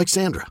candidates like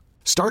Sandra.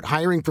 Start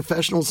hiring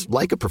professionals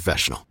like a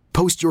professional.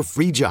 Post your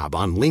free job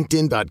on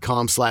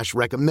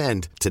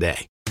linkedin.com/recommend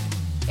today.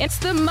 It's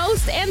the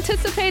most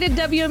anticipated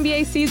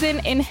WNBA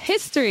season in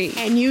history.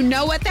 And you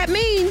know what that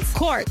means.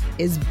 Court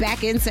is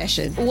back in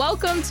session.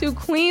 Welcome to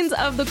Queens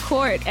of the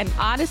Court, an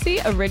Odyssey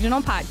original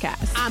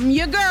podcast. I'm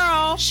your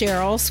girl,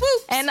 Cheryl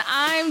Swoops. And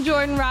I'm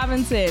Jordan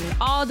Robinson.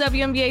 All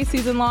WNBA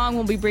season long,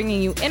 we'll be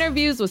bringing you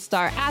interviews with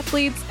star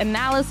athletes,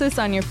 analysis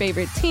on your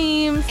favorite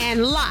teams,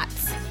 and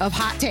lots of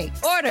hot takes.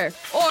 Order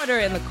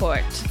in the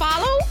court.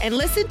 Follow and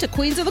listen to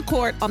Queens of the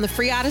Court on the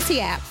free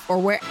Odyssey app or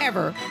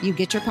wherever you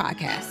get your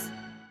podcasts.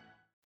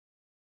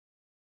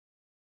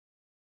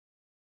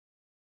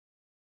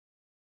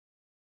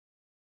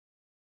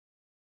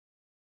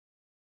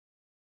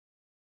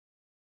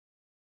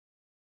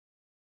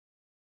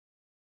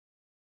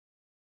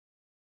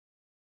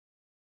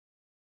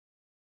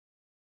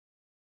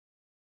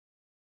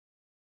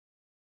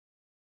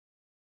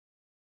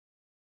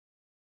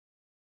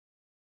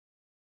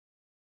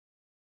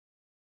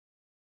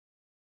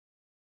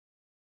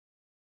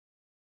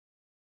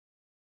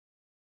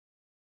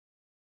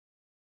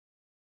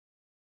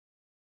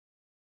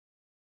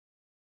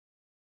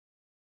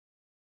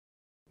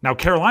 Now,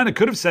 Carolina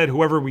could have said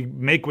whoever we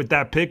make with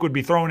that pick would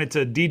be throwing it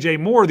to DJ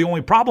Moore. The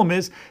only problem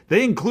is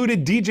they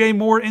included DJ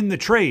Moore in the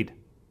trade.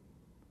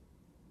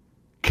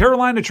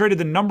 Carolina traded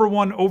the number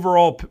 1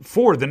 overall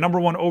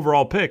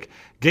pick,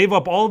 gave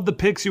up all of the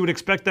picks you would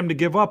expect them to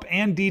give up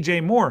and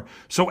DJ Moore.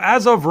 So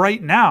as of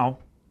right now,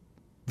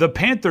 the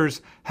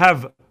Panthers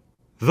have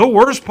the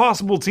worst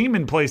possible team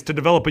in place to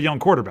develop a young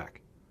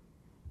quarterback.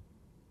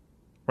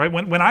 Right?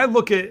 When I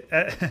look at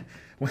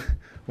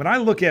when I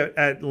look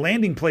at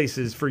landing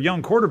places for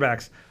young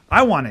quarterbacks,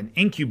 I want an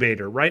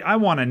incubator, right? I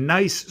want a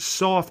nice,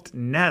 soft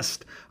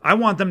nest. I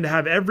want them to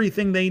have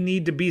everything they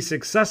need to be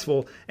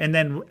successful. And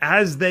then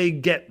as they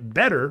get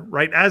better,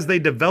 right, as they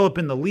develop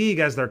in the league,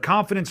 as their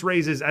confidence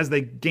raises, as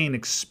they gain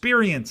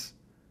experience,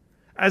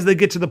 as they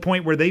get to the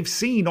point where they've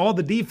seen all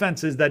the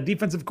defenses that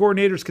defensive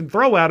coordinators can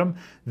throw at them,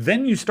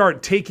 then you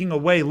start taking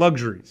away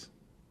luxuries.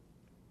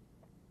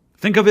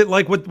 Think of it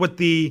like what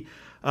the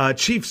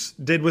Chiefs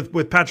did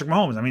with Patrick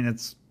Mahomes. I mean,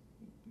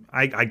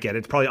 I get it.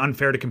 It's probably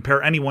unfair to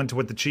compare anyone to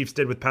what the Chiefs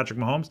did with Patrick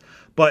Mahomes.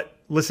 But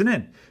listen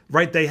in,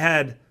 right? They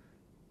had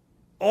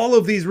all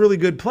of these really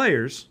good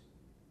players,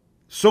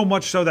 so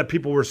much so that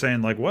people were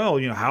saying like, well,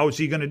 how is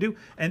he going to do?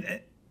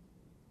 And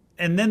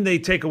then they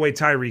take away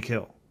Tyreek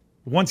Hill.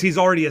 Once he's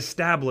already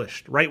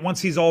established, right?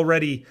 Once he's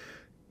already,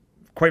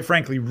 quite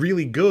frankly,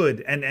 really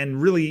good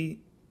and really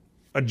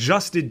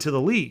adjusted to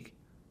the league.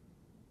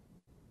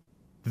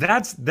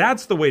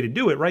 That's the way to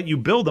do it, right? You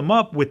build them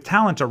up with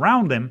talent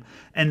around them,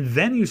 and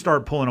then you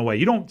start pulling away.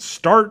 You don't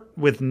start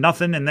with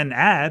nothing and then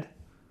add.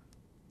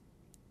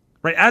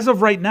 Right? As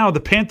of right now,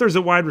 the Panthers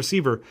at wide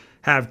receiver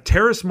have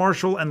Terrace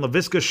Marshall and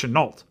Laviska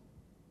Shenault.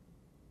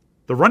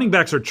 The running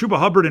backs are Chuba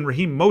Hubbard and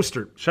Raheem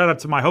Mostert. Shout out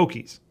to my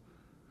Hokies.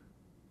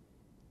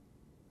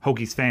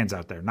 Hokies fans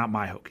out there, not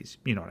my Hokies.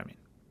 You know what I mean.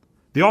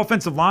 The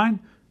offensive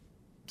line,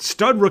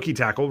 stud rookie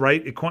tackle,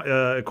 right?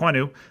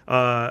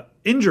 Ekwonu,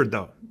 injured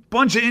though.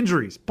 Bunch of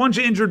injuries, bunch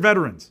of injured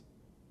veterans.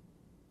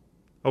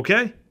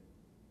 Okay?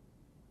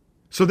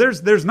 So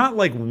there's not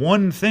like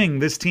one thing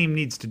this team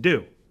needs to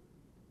do.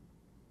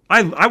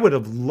 I would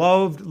have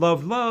loved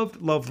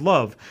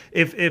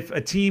if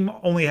a team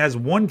only has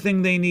one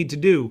thing they need to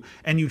do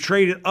and you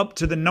trade it up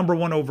to the number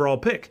 1 overall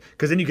pick,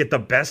 because then you get the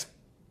best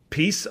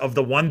piece of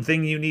the one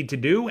thing you need to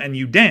do and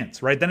you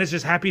dance, right? Then it's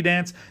just happy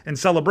dance and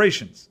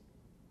celebrations.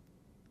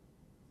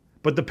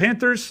 But the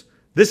Panthers,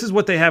 this is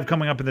what they have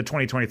coming up in the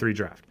 2023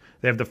 draft.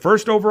 They have the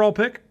first overall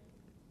pick,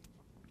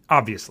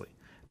 obviously.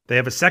 They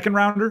have a second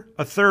rounder,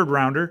 a third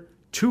rounder,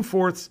 2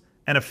 fourths,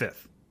 and a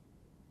fifth.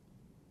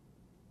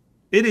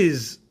 It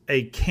is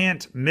a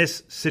can't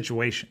miss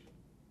situation.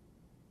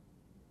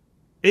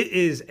 It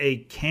is a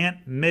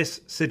can't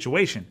miss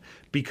situation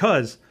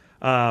because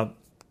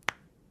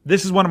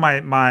this is one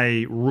of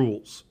my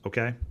rules,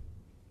 okay?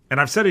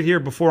 And I've said it here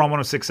before on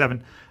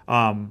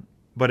 106.7,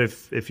 but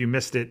if you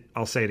missed it,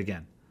 I'll say it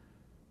again.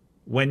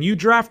 When you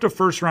draft a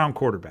first-round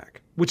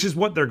quarterback, which is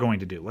what they're going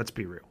to do, let's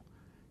be real.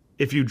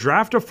 If you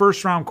draft a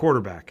first-round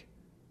quarterback,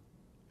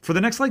 for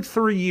the next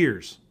 3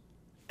 years,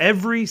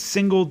 every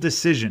single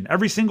decision,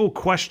 every single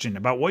question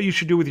about what you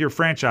should do with your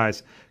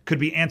franchise could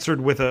be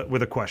answered with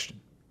a question.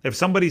 If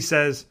somebody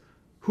says,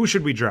 who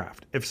should we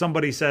draft? If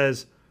somebody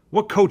says,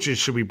 what coaches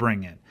should we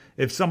bring in?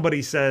 If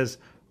somebody says,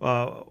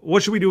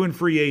 what should we do in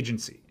free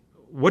agency?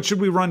 What should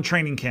we run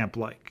training camp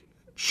like?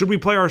 Should we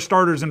play our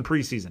starters in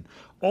preseason?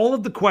 All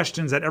of the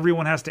questions that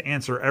everyone has to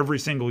answer every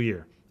single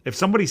year. If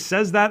somebody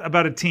says that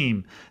about a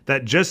team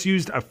that just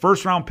used a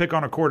first-round pick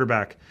on a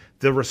quarterback,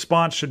 the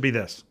response should be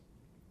this.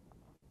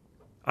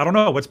 I don't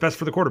know what's best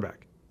for the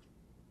quarterback.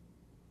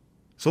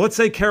 So let's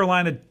say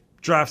Carolina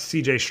drafts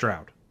C.J.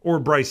 Stroud or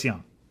Bryce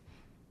Young.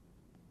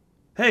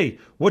 Hey,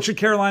 what should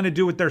Carolina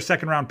do with their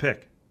second-round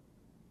pick?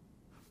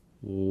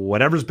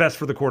 Whatever's best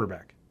for the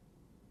quarterback.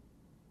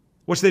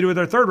 What should they do with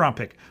their third-round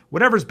pick?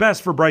 Whatever's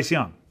best for Bryce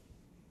Young.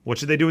 What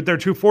should they do with their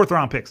 2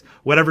 fourth-round picks?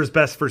 Whatever's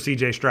best for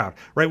C.J. Stroud,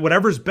 right?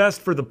 Whatever's best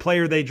for the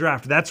player they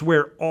draft, that's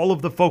where all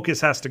of the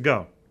focus has to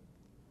go.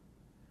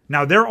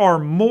 Now, there are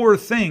more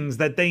things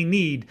that they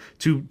need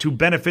to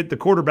benefit the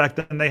quarterback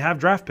than they have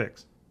draft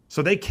picks.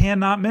 So they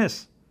cannot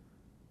miss,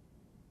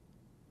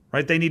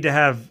 right? They need to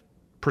have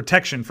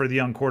protection for the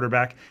young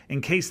quarterback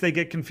in case they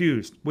get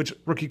confused, which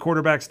rookie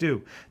quarterbacks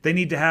do. They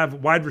need to have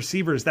wide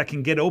receivers that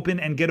can get open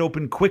and get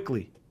open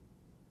quickly.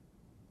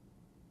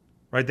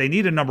 Right? They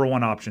need a number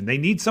 1 option. They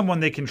need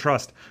someone they can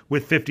trust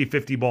with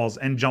 50-50 balls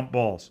and jump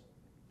balls.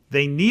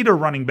 They need a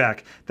running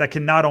back that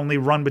can not only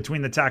run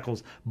between the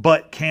tackles,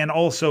 but can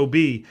also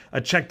be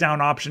a check down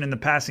option in the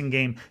passing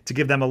game to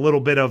give them a little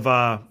bit of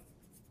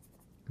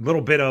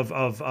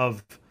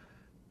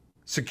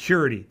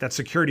security, that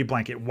security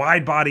blanket,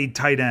 wide-bodied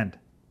tight end,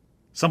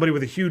 somebody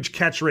with a huge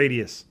catch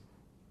radius.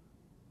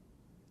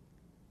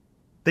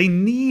 They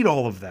need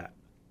all of that.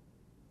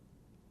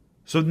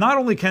 So not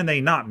only can they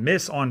not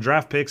miss on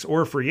draft picks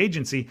or free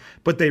agency,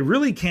 but they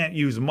really can't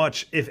use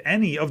much, if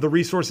any, of the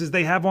resources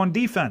they have on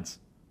defense.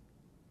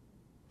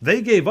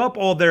 They gave up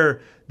all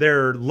their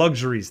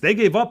luxuries. They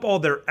gave up all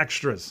their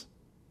extras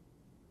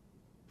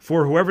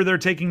for whoever they're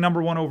taking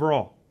number 1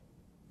 overall.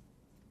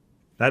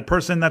 That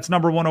person that's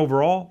number 1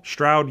 overall,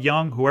 Stroud,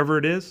 Young, whoever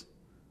it is,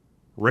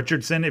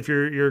 Richardson, if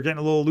you're getting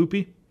a little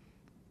loopy,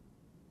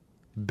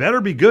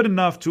 better be good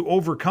enough to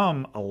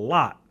overcome a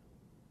lot,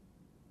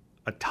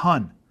 a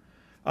ton.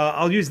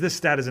 I'll use this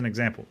stat as an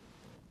example.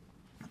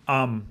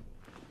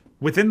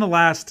 Within the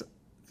last,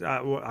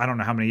 I don't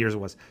know how many years it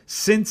was,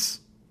 since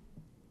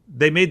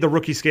they made the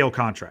rookie scale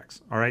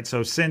contracts, all right?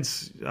 So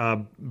since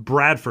Sam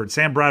Bradford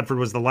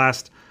was the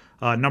last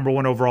number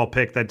 1 overall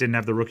pick that didn't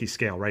have the rookie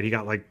scale, right? He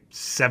got like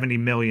 $70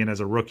 million as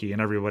a rookie,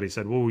 and everybody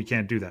said, well, we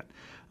can't do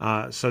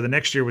that. So the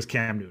next year was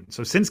Cam Newton.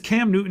 So since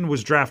Cam Newton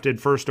was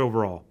drafted first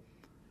overall,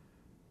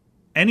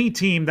 any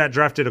team that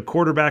drafted a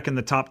quarterback in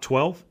the top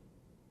 12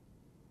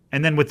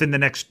 and then within the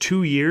next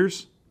 2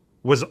 years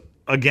was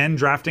again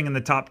drafting in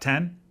the top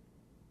 10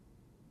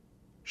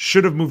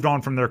 should have moved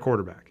on from their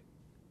quarterback,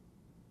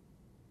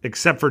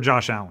 except for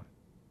Josh Allen.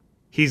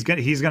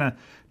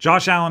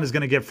 Josh Allen is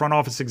going to get front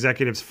office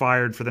executives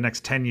fired for the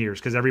next 10 years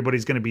because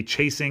everybody's going to be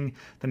chasing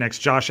the next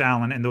Josh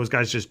Allen, and those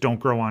guys just don't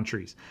grow on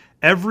trees.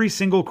 Every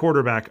single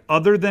quarterback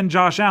other than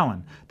Josh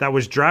Allen that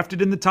was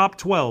drafted in the top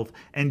 12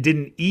 and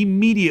didn't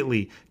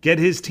immediately get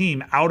his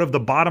team out of the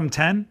bottom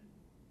 10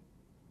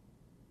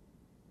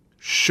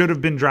 should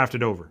have been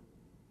drafted over.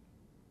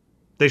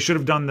 They should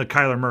have done the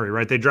Kyler Murray,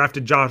 right? They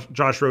drafted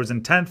Josh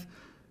Rosen 10th.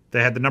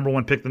 They had the number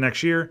 1 pick the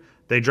next year.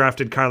 They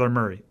drafted Kyler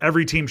Murray.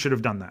 Every team should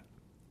have done that.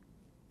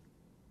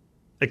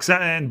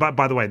 Except, and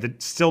by the way,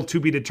 that's still to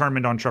be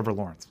determined on Trevor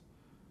Lawrence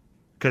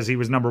because he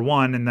was number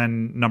 1 and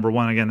then number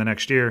 1 again the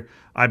next year.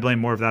 I blame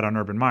more of that on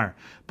Urban Meyer.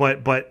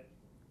 But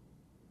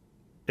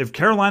if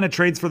Carolina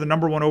trades for the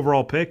number 1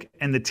 overall pick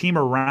and the team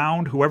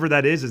around, whoever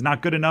that is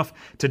not good enough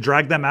to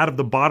drag them out of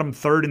the bottom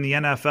third in the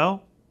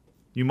NFL,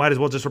 you might as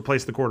well just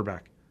replace the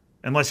quarterback.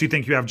 Unless you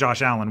think you have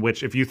Josh Allen,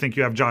 which if you think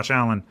you have Josh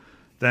Allen,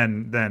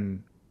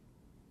 then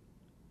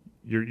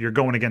you're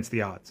going against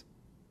the odds.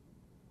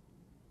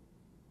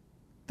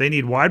 They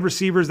need wide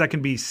receivers that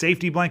can be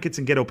safety blankets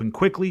and get open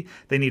quickly.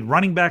 They need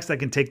running backs that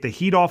can take the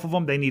heat off of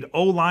them. They need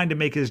O-line to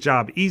make his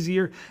job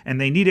easier, and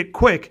they need it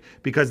quick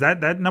because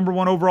that number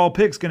 1 overall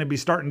pick is going to be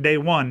starting day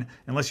 1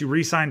 unless you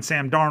re-sign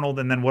Sam Darnold,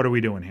 and then what are we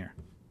doing here?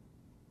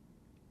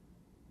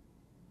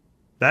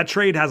 That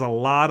trade has a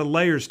lot of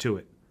layers to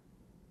it.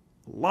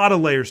 A lot of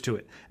layers to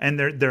it, and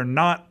they're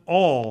not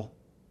all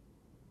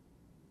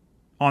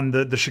on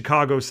the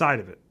Chicago side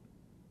of it,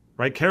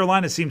 right?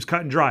 Carolina seems cut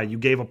and dry. You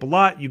gave up a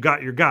lot. You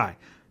got your guy.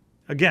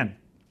 Again,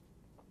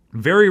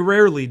 very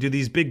rarely do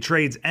these big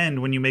trades end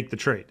when you make the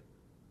trade,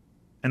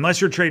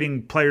 unless you're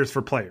trading players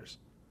for players,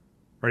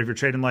 right? If you're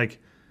trading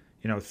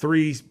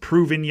 3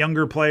 proven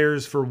younger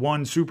players for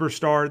 1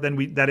 superstar,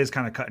 then that is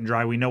kind of cut and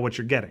dry. We know what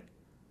you're getting.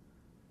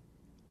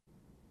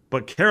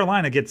 But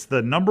Carolina gets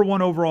the number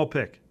 1 overall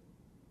pick.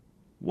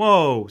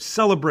 Whoa,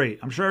 celebrate.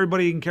 I'm sure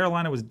everybody in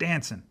Carolina was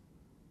dancing.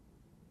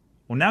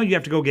 Well, now you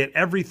have to go get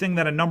everything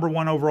that a number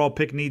 1 overall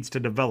pick needs to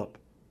develop.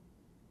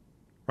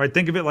 Right?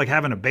 Think of it like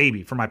having a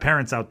baby for my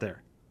parents out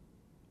there.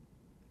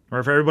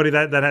 Or for everybody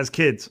that has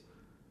kids.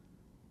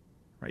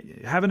 Right?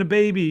 Having a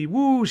baby.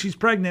 Woo, she's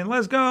pregnant.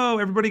 Let's go.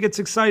 Everybody gets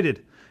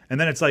excited. And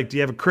then it's like, do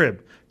you have a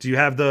crib? Do you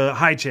have the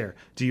high chair?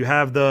 Do you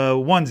have the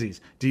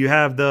onesies? Do you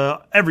have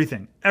the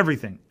everything?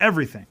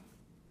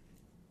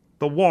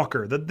 The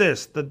walker, the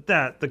this, the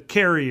that, the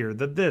carrier,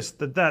 the this,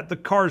 the that, the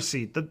car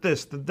seat, the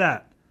this, the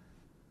that.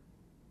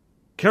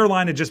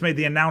 Carolina just made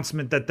the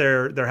announcement that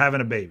they're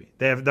having a baby.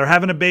 They're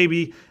having a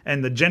baby,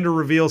 and the gender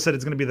reveal said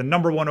it's going to be the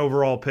number 1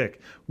 overall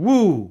pick.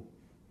 Woo!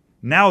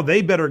 Now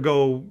they better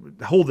go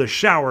hold a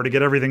shower to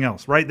get everything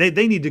else, right?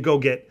 They need to go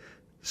get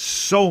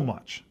so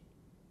much.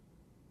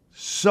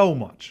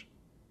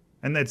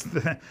 And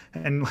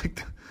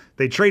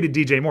they traded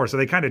DJ Moore, so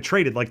they kind of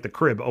traded like the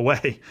crib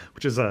away,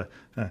 which is that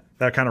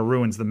kind of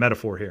ruins the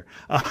metaphor here.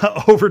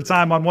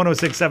 Overtime on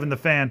 106.7 The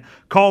Fan.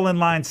 Call-in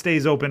line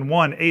stays open,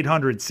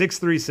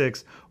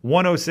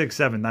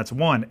 1-800-636-1067. That's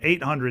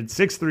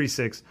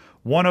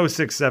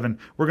 1-800-636-1067.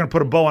 We're going to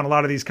put a bow on a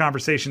lot of these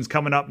conversations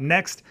coming up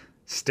next.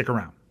 Stick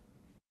around.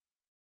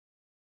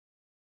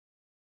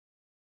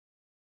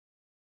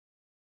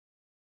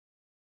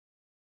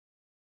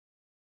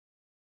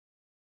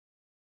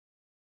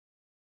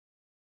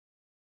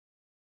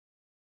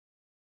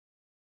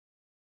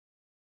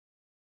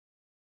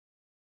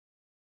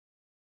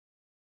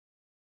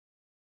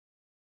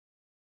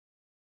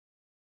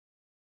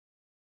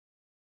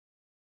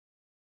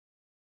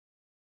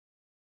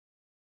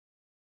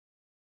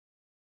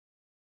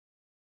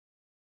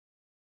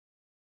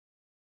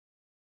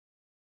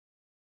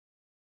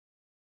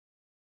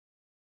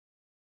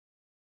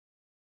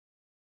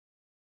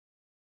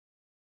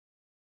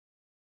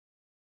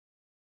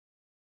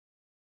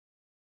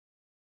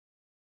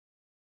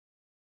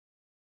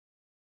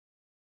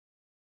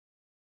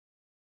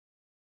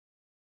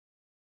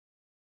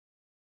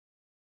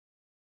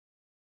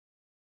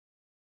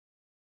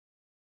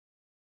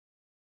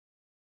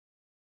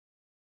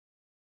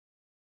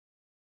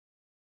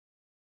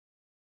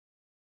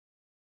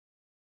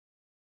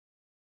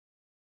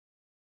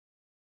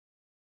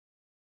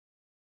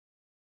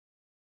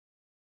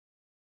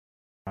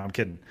 I'm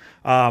kidding.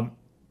 The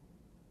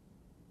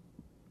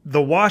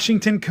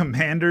Washington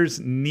Commanders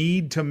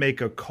need to make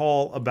a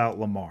call about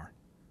Lamar.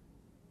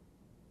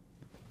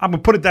 I'm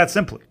going to put it that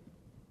simply,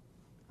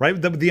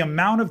 right? The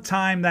amount of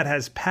time that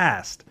has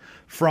passed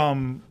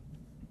from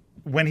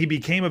when he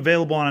became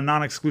available on a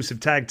non-exclusive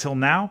tag till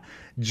now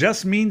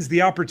just means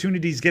the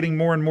opportunity is getting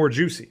more and more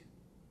juicy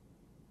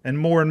and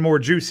more and more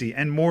juicy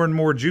and more and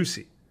more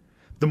juicy.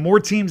 The more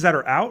teams that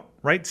are out,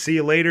 right? See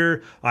you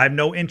later. I have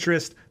no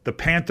interest. The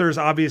Panthers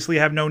obviously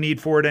have no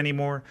need for it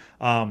anymore.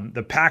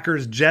 The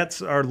Packers,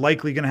 Jets are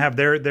likely going to have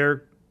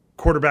their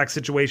quarterback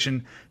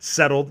situation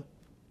settled.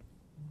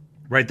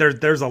 Right?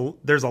 There's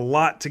a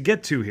lot to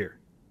get to here.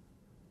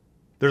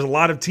 There's a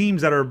lot of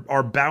teams that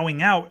are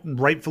bowing out, and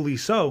rightfully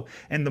so.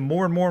 And the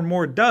more and more and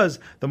more it does,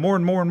 the more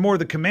and more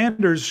the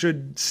Commanders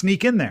should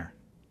sneak in there.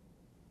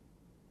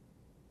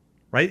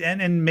 Right?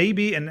 And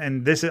maybe,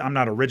 and this is, I'm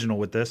not original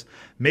with this,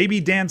 maybe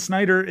Dan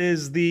Snyder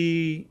is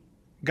the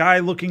guy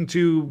looking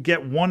to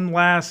get one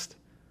last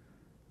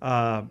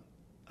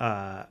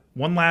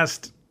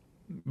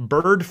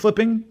bird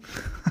flipping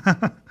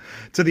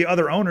to the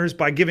other owners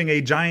by giving a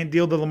giant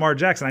deal to Lamar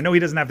Jackson. I know he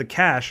doesn't have the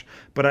cash,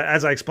 but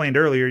as I explained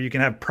earlier, you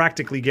can have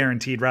practically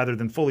guaranteed rather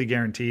than fully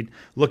guaranteed.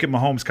 Look at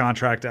Mahomes'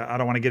 contract. I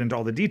don't want to get into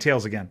all the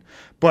details again.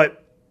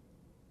 But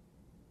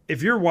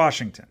if you're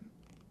Washington,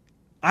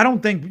 I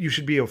don't think you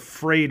should be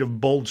afraid of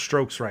bold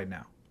strokes right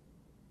now.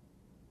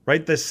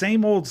 Right? The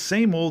same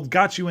old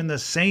got you in the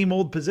same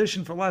old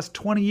position for the last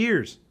 20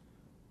 years.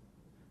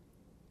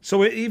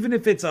 So even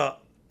if it's a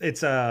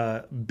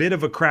bit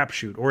of a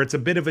crapshoot, or it's a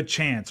bit of a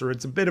chance, or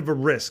it's a bit of a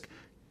risk,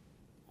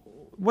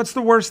 what's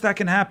the worst that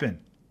can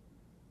happen?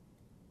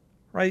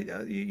 Right?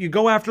 You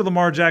go after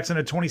Lamar Jackson,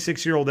 a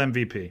 26-year-old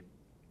MVP,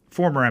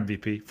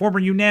 former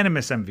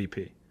unanimous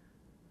MVP.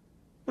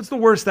 What's the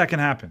worst that can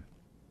happen?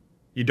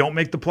 You don't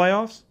make the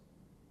playoffs?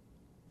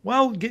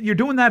 Well, you're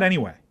doing that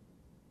anyway.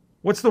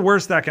 What's the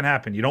worst that can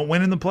happen? You don't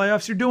win in the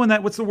playoffs? You're doing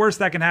that. What's the worst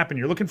that can happen?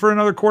 You're looking for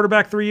another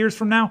quarterback 3 years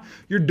from now?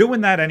 You're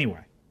doing that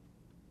anyway.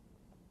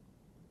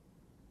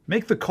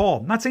 Make the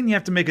call. I'm not saying you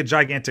have to make a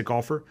gigantic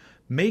offer.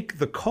 Make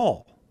the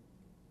call.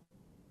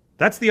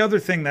 That's the other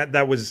thing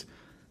that was,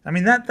 I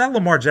mean, that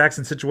Lamar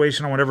Jackson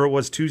situation on whatever it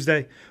was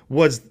Tuesday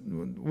was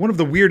one of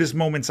the weirdest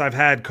moments I've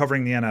had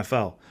covering the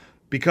NFL,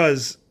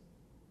 because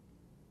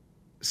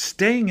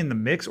staying in the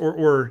mix,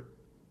 or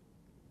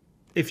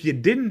if you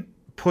didn't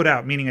put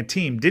out, meaning a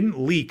team didn't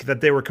leak that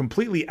they were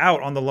completely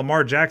out on the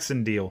Lamar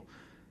Jackson deal,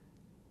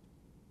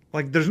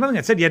 like there's nothing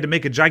that said you had to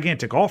make a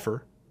gigantic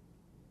offer.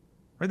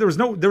 Right? There was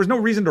no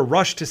reason to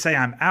rush to say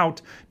I'm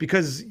out,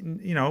 because,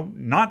 you know,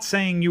 not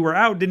saying you were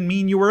out didn't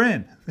mean you were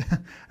in.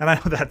 And I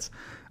know that's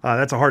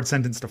a hard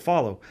sentence to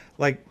follow.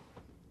 Like,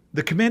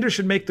 the Commanders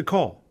should make the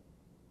call.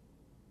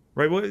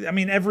 Right? Well, I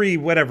mean, every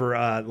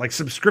like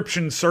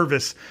subscription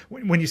service,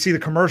 when you see the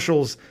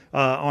commercials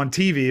on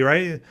TV,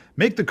 right?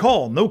 Make the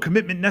call, no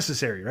commitment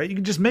necessary, right? You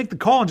can just make the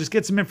call and just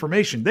get some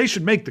information. They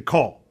should make the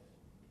call.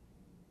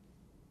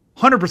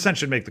 100%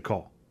 should make the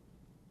call.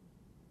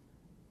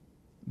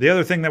 The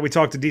other thing that we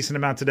talked a decent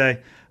amount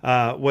today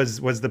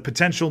was the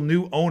potential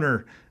new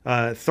owner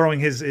throwing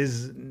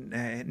his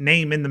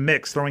name in the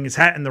mix, throwing his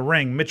hat in the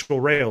ring,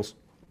 Mitchell Rales,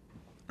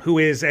 who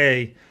is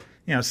a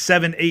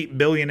 7-8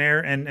 billionaire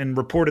and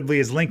reportedly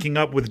is linking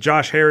up with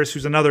Josh Harris,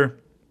 who's another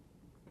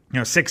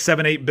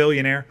 6-7-8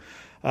 billionaire.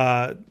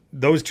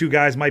 Those two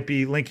guys might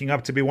be linking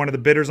up to be one of the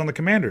bidders on the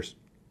Commanders.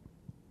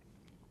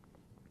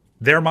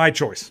 They're my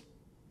choice.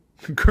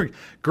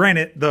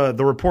 Granted,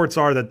 the reports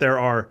are that there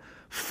are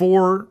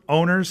four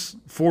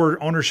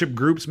ownership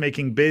groups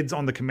making bids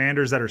on the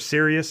Commanders that are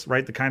serious,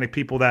 right? The kind of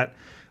people that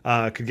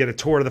could get a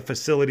tour of the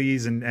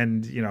facilities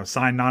and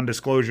sign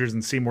non-disclosures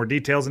and see more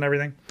details and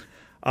everything.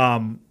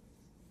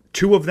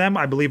 Two of them,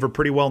 I believe, are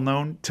pretty well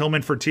known.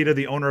 Tillman Fertitta,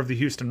 the owner of the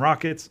Houston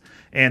Rockets,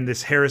 and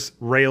this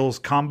Harris-Rales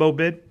combo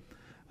bid.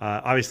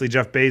 Obviously,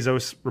 Jeff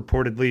Bezos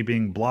reportedly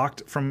being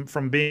blocked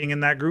from being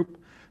in that group.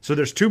 So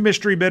there's two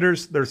mystery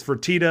bidders. There's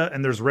Fertitta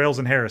and there's Rales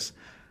and Harris.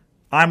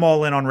 I'm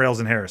all in on Rales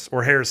and Harris,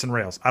 or Harris and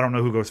Rales. I don't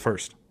know who goes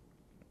first.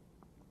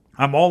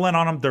 I'm all in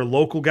on them. They're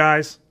local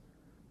guys,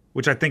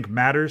 which I think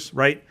matters,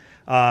 right?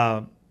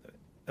 A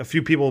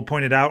few people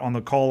pointed out on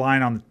the call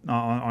line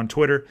on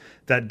Twitter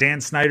that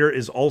Dan Snyder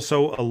is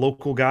also a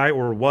local guy,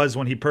 or was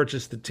when he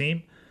purchased the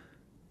team.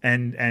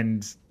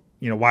 And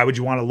why would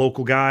you want a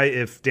local guy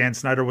if Dan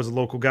Snyder was a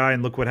local guy,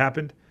 and look what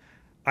happened?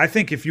 I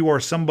think if you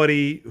are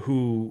somebody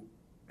who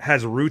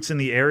has roots in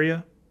the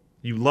area,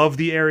 you love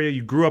the area,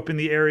 you grew up in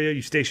the area,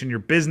 you station your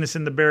business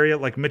in the area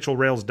like Mitchell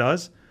Rales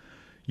does,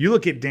 you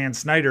look at Dan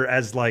Snyder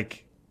as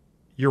like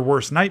your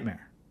worst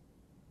nightmare.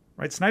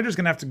 Right? Snyder's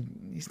going to have to,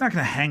 he's not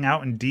going to hang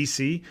out in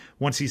D.C.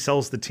 once he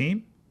sells the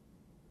team.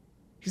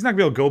 He's not going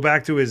to be able to go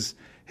back to his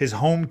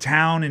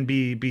hometown and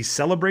be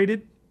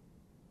celebrated.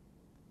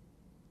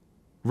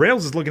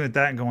 Rales is looking at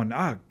that and going,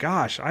 oh,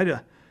 gosh, I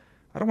don't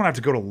want to have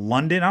to go to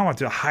London. I don't want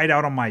to hide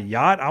out on my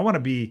yacht. I want to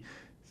be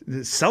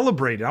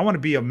celebrated. I want to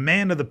be a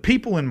man of the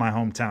people in my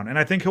hometown. And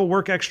I think he'll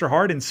work extra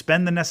hard and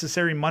spend the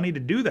necessary money to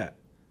do that.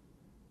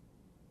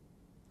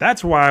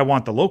 That's why I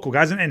want the local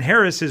guys. And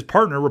Harris, his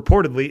partner,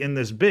 reportedly in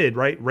this bid,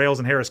 right? Rales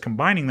and Harris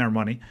combining their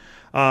money.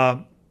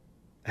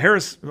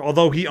 Harris,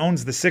 although he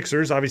owns the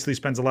Sixers, obviously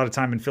spends a lot of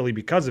time in Philly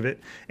because of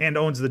it, and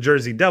owns the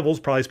Jersey Devils,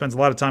 probably spends a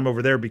lot of time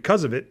over there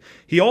because of it.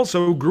 He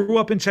also grew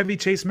up in Chevy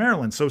Chase,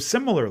 Maryland. So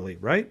similarly,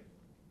 right?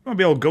 You want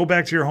to be able to go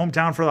back to your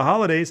hometown for the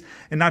holidays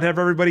and not have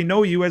everybody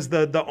know you as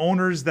the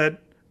owners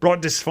that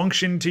brought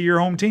dysfunction to your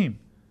home team.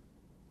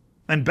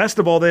 And best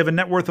of all, they have a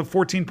net worth of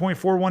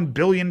 $14.41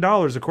 billion,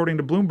 according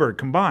to Bloomberg,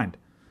 combined.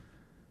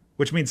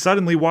 Which means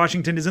suddenly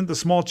Washington isn't the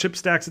small chip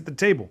stacks at the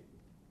table,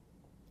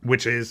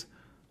 which is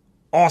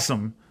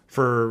awesome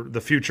for the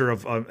future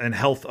of and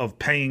health of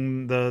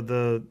paying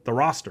the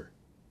roster.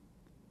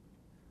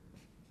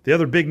 The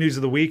other big news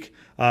of the week,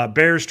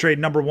 Bears trade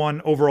number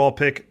 1 overall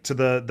pick to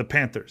the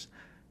Panthers.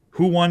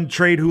 Who won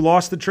trade, who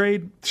lost the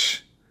trade?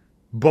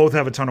 Both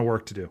have a ton of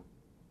work to do.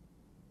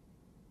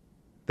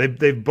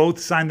 They've both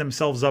signed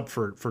themselves up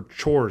for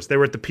chores. They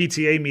were at the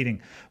PTA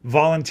meeting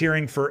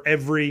volunteering for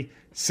every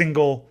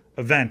single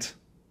event.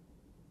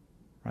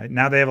 Right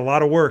now they have a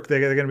lot of work. They're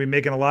going to be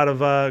making a lot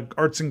of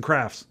arts and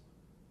crafts.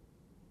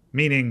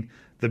 Meaning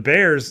the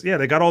Bears,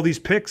 they got all these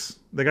picks.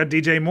 They got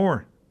DJ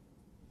Moore.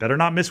 Better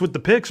not miss with the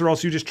picks or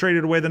else you just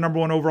traded away the number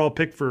 1 overall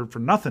pick for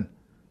nothing.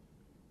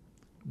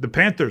 The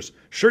Panthers,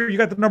 sure, you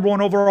got the number 1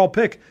 overall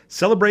pick.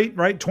 Celebrate,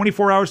 right?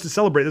 24 hours to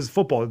celebrate. This is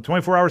football, the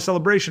 24-hour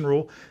celebration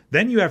rule.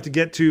 Then you have to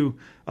get to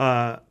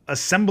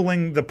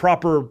assembling the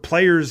proper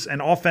players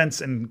and offense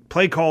and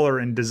play caller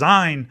and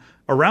design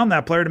around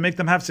that player to make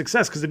them have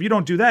success. Because if you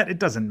don't do that, it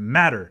doesn't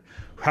matter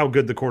how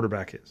good the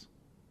quarterback is.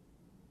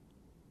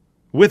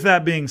 With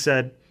that being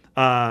said,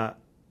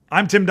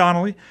 I'm Tim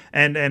Donnelly,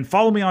 and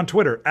follow me on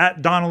Twitter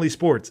at Donnelly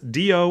Sports,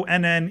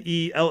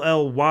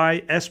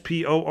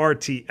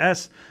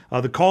 DONNELLYSPORTS.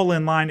 The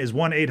call-in line is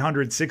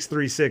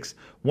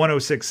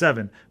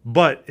 1-800-636-1067.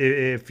 But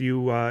if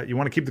you want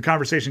to keep the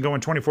conversation going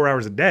 24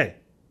 hours a day,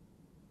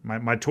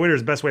 my Twitter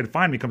is the best way to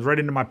find me. It comes right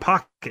into my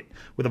pocket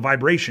with a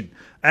vibration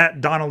at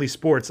Donnelly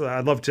Sports.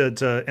 I'd love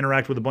to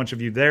interact with a bunch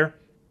of you there.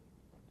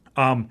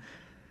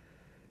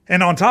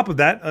 And on top of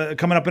that,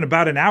 coming up in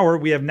about an hour,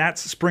 we have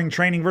Nats spring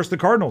training versus the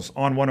Cardinals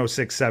on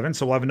 106.7.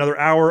 So we'll have another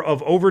hour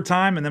of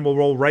overtime, and then we'll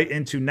roll right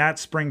into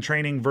Nats spring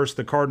training versus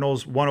the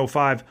Cardinals,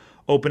 105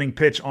 opening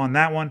pitch on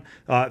that one.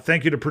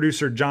 Thank you to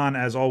producer John,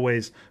 as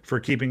always, for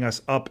keeping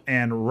us up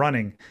and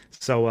running.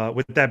 So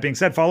with that being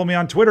said, follow me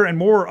on Twitter and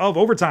more of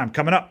Overtime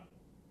coming up.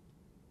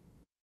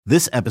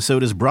 This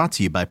episode is brought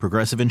to you by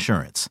Progressive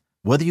Insurance.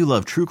 Whether you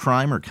love true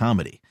crime or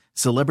comedy,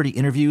 celebrity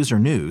interviews or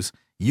news,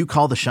 you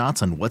call the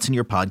shots on what's in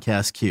your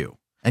podcast queue.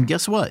 And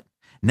guess what?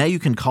 Now you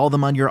can call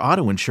them on your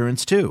auto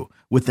insurance too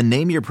with the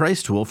Name Your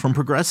Price tool from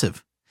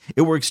Progressive.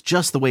 It works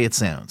just the way it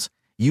sounds.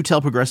 You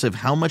tell Progressive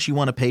how much you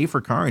want to pay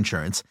for car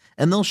insurance,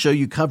 and they'll show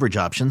you coverage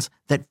options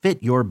that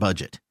fit your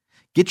budget.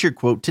 Get your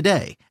quote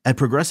today at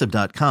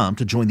Progressive.com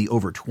to join the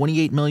over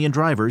 28 million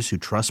drivers who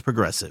trust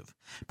Progressive.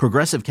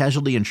 Progressive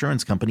Casualty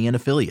Insurance Company and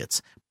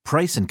Affiliates.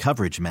 Price and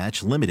coverage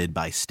match limited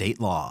by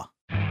state law.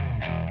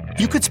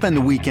 You could spend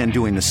the weekend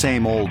doing the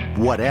same old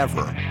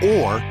whatever,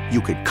 or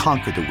you could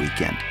conquer the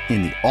weekend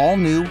in the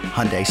all-new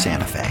Hyundai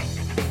Santa Fe.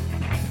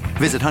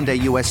 Visit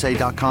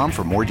HyundaiUSA.com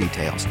for more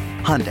details.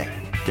 Hyundai,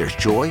 there's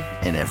joy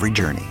in every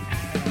journey.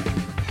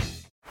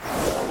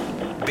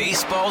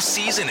 Baseball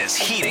season is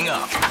heating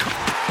up.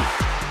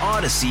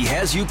 Odyssey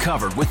has you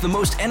covered with the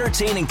most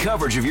entertaining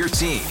coverage of your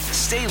team.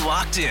 Stay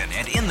locked in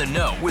and in the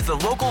know with the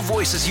local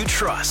voices you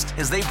trust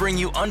as they bring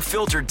you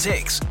unfiltered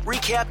takes,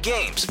 recap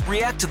games,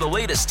 react to the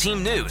latest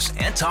team news,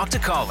 and talk to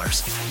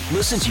callers.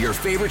 Listen to your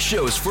favorite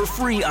shows for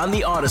free on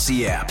the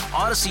Odyssey app,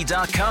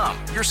 Odyssey.com,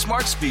 your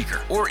smart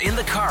speaker, or in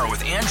the car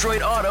with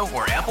Android Auto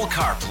or Apple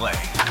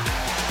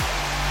CarPlay.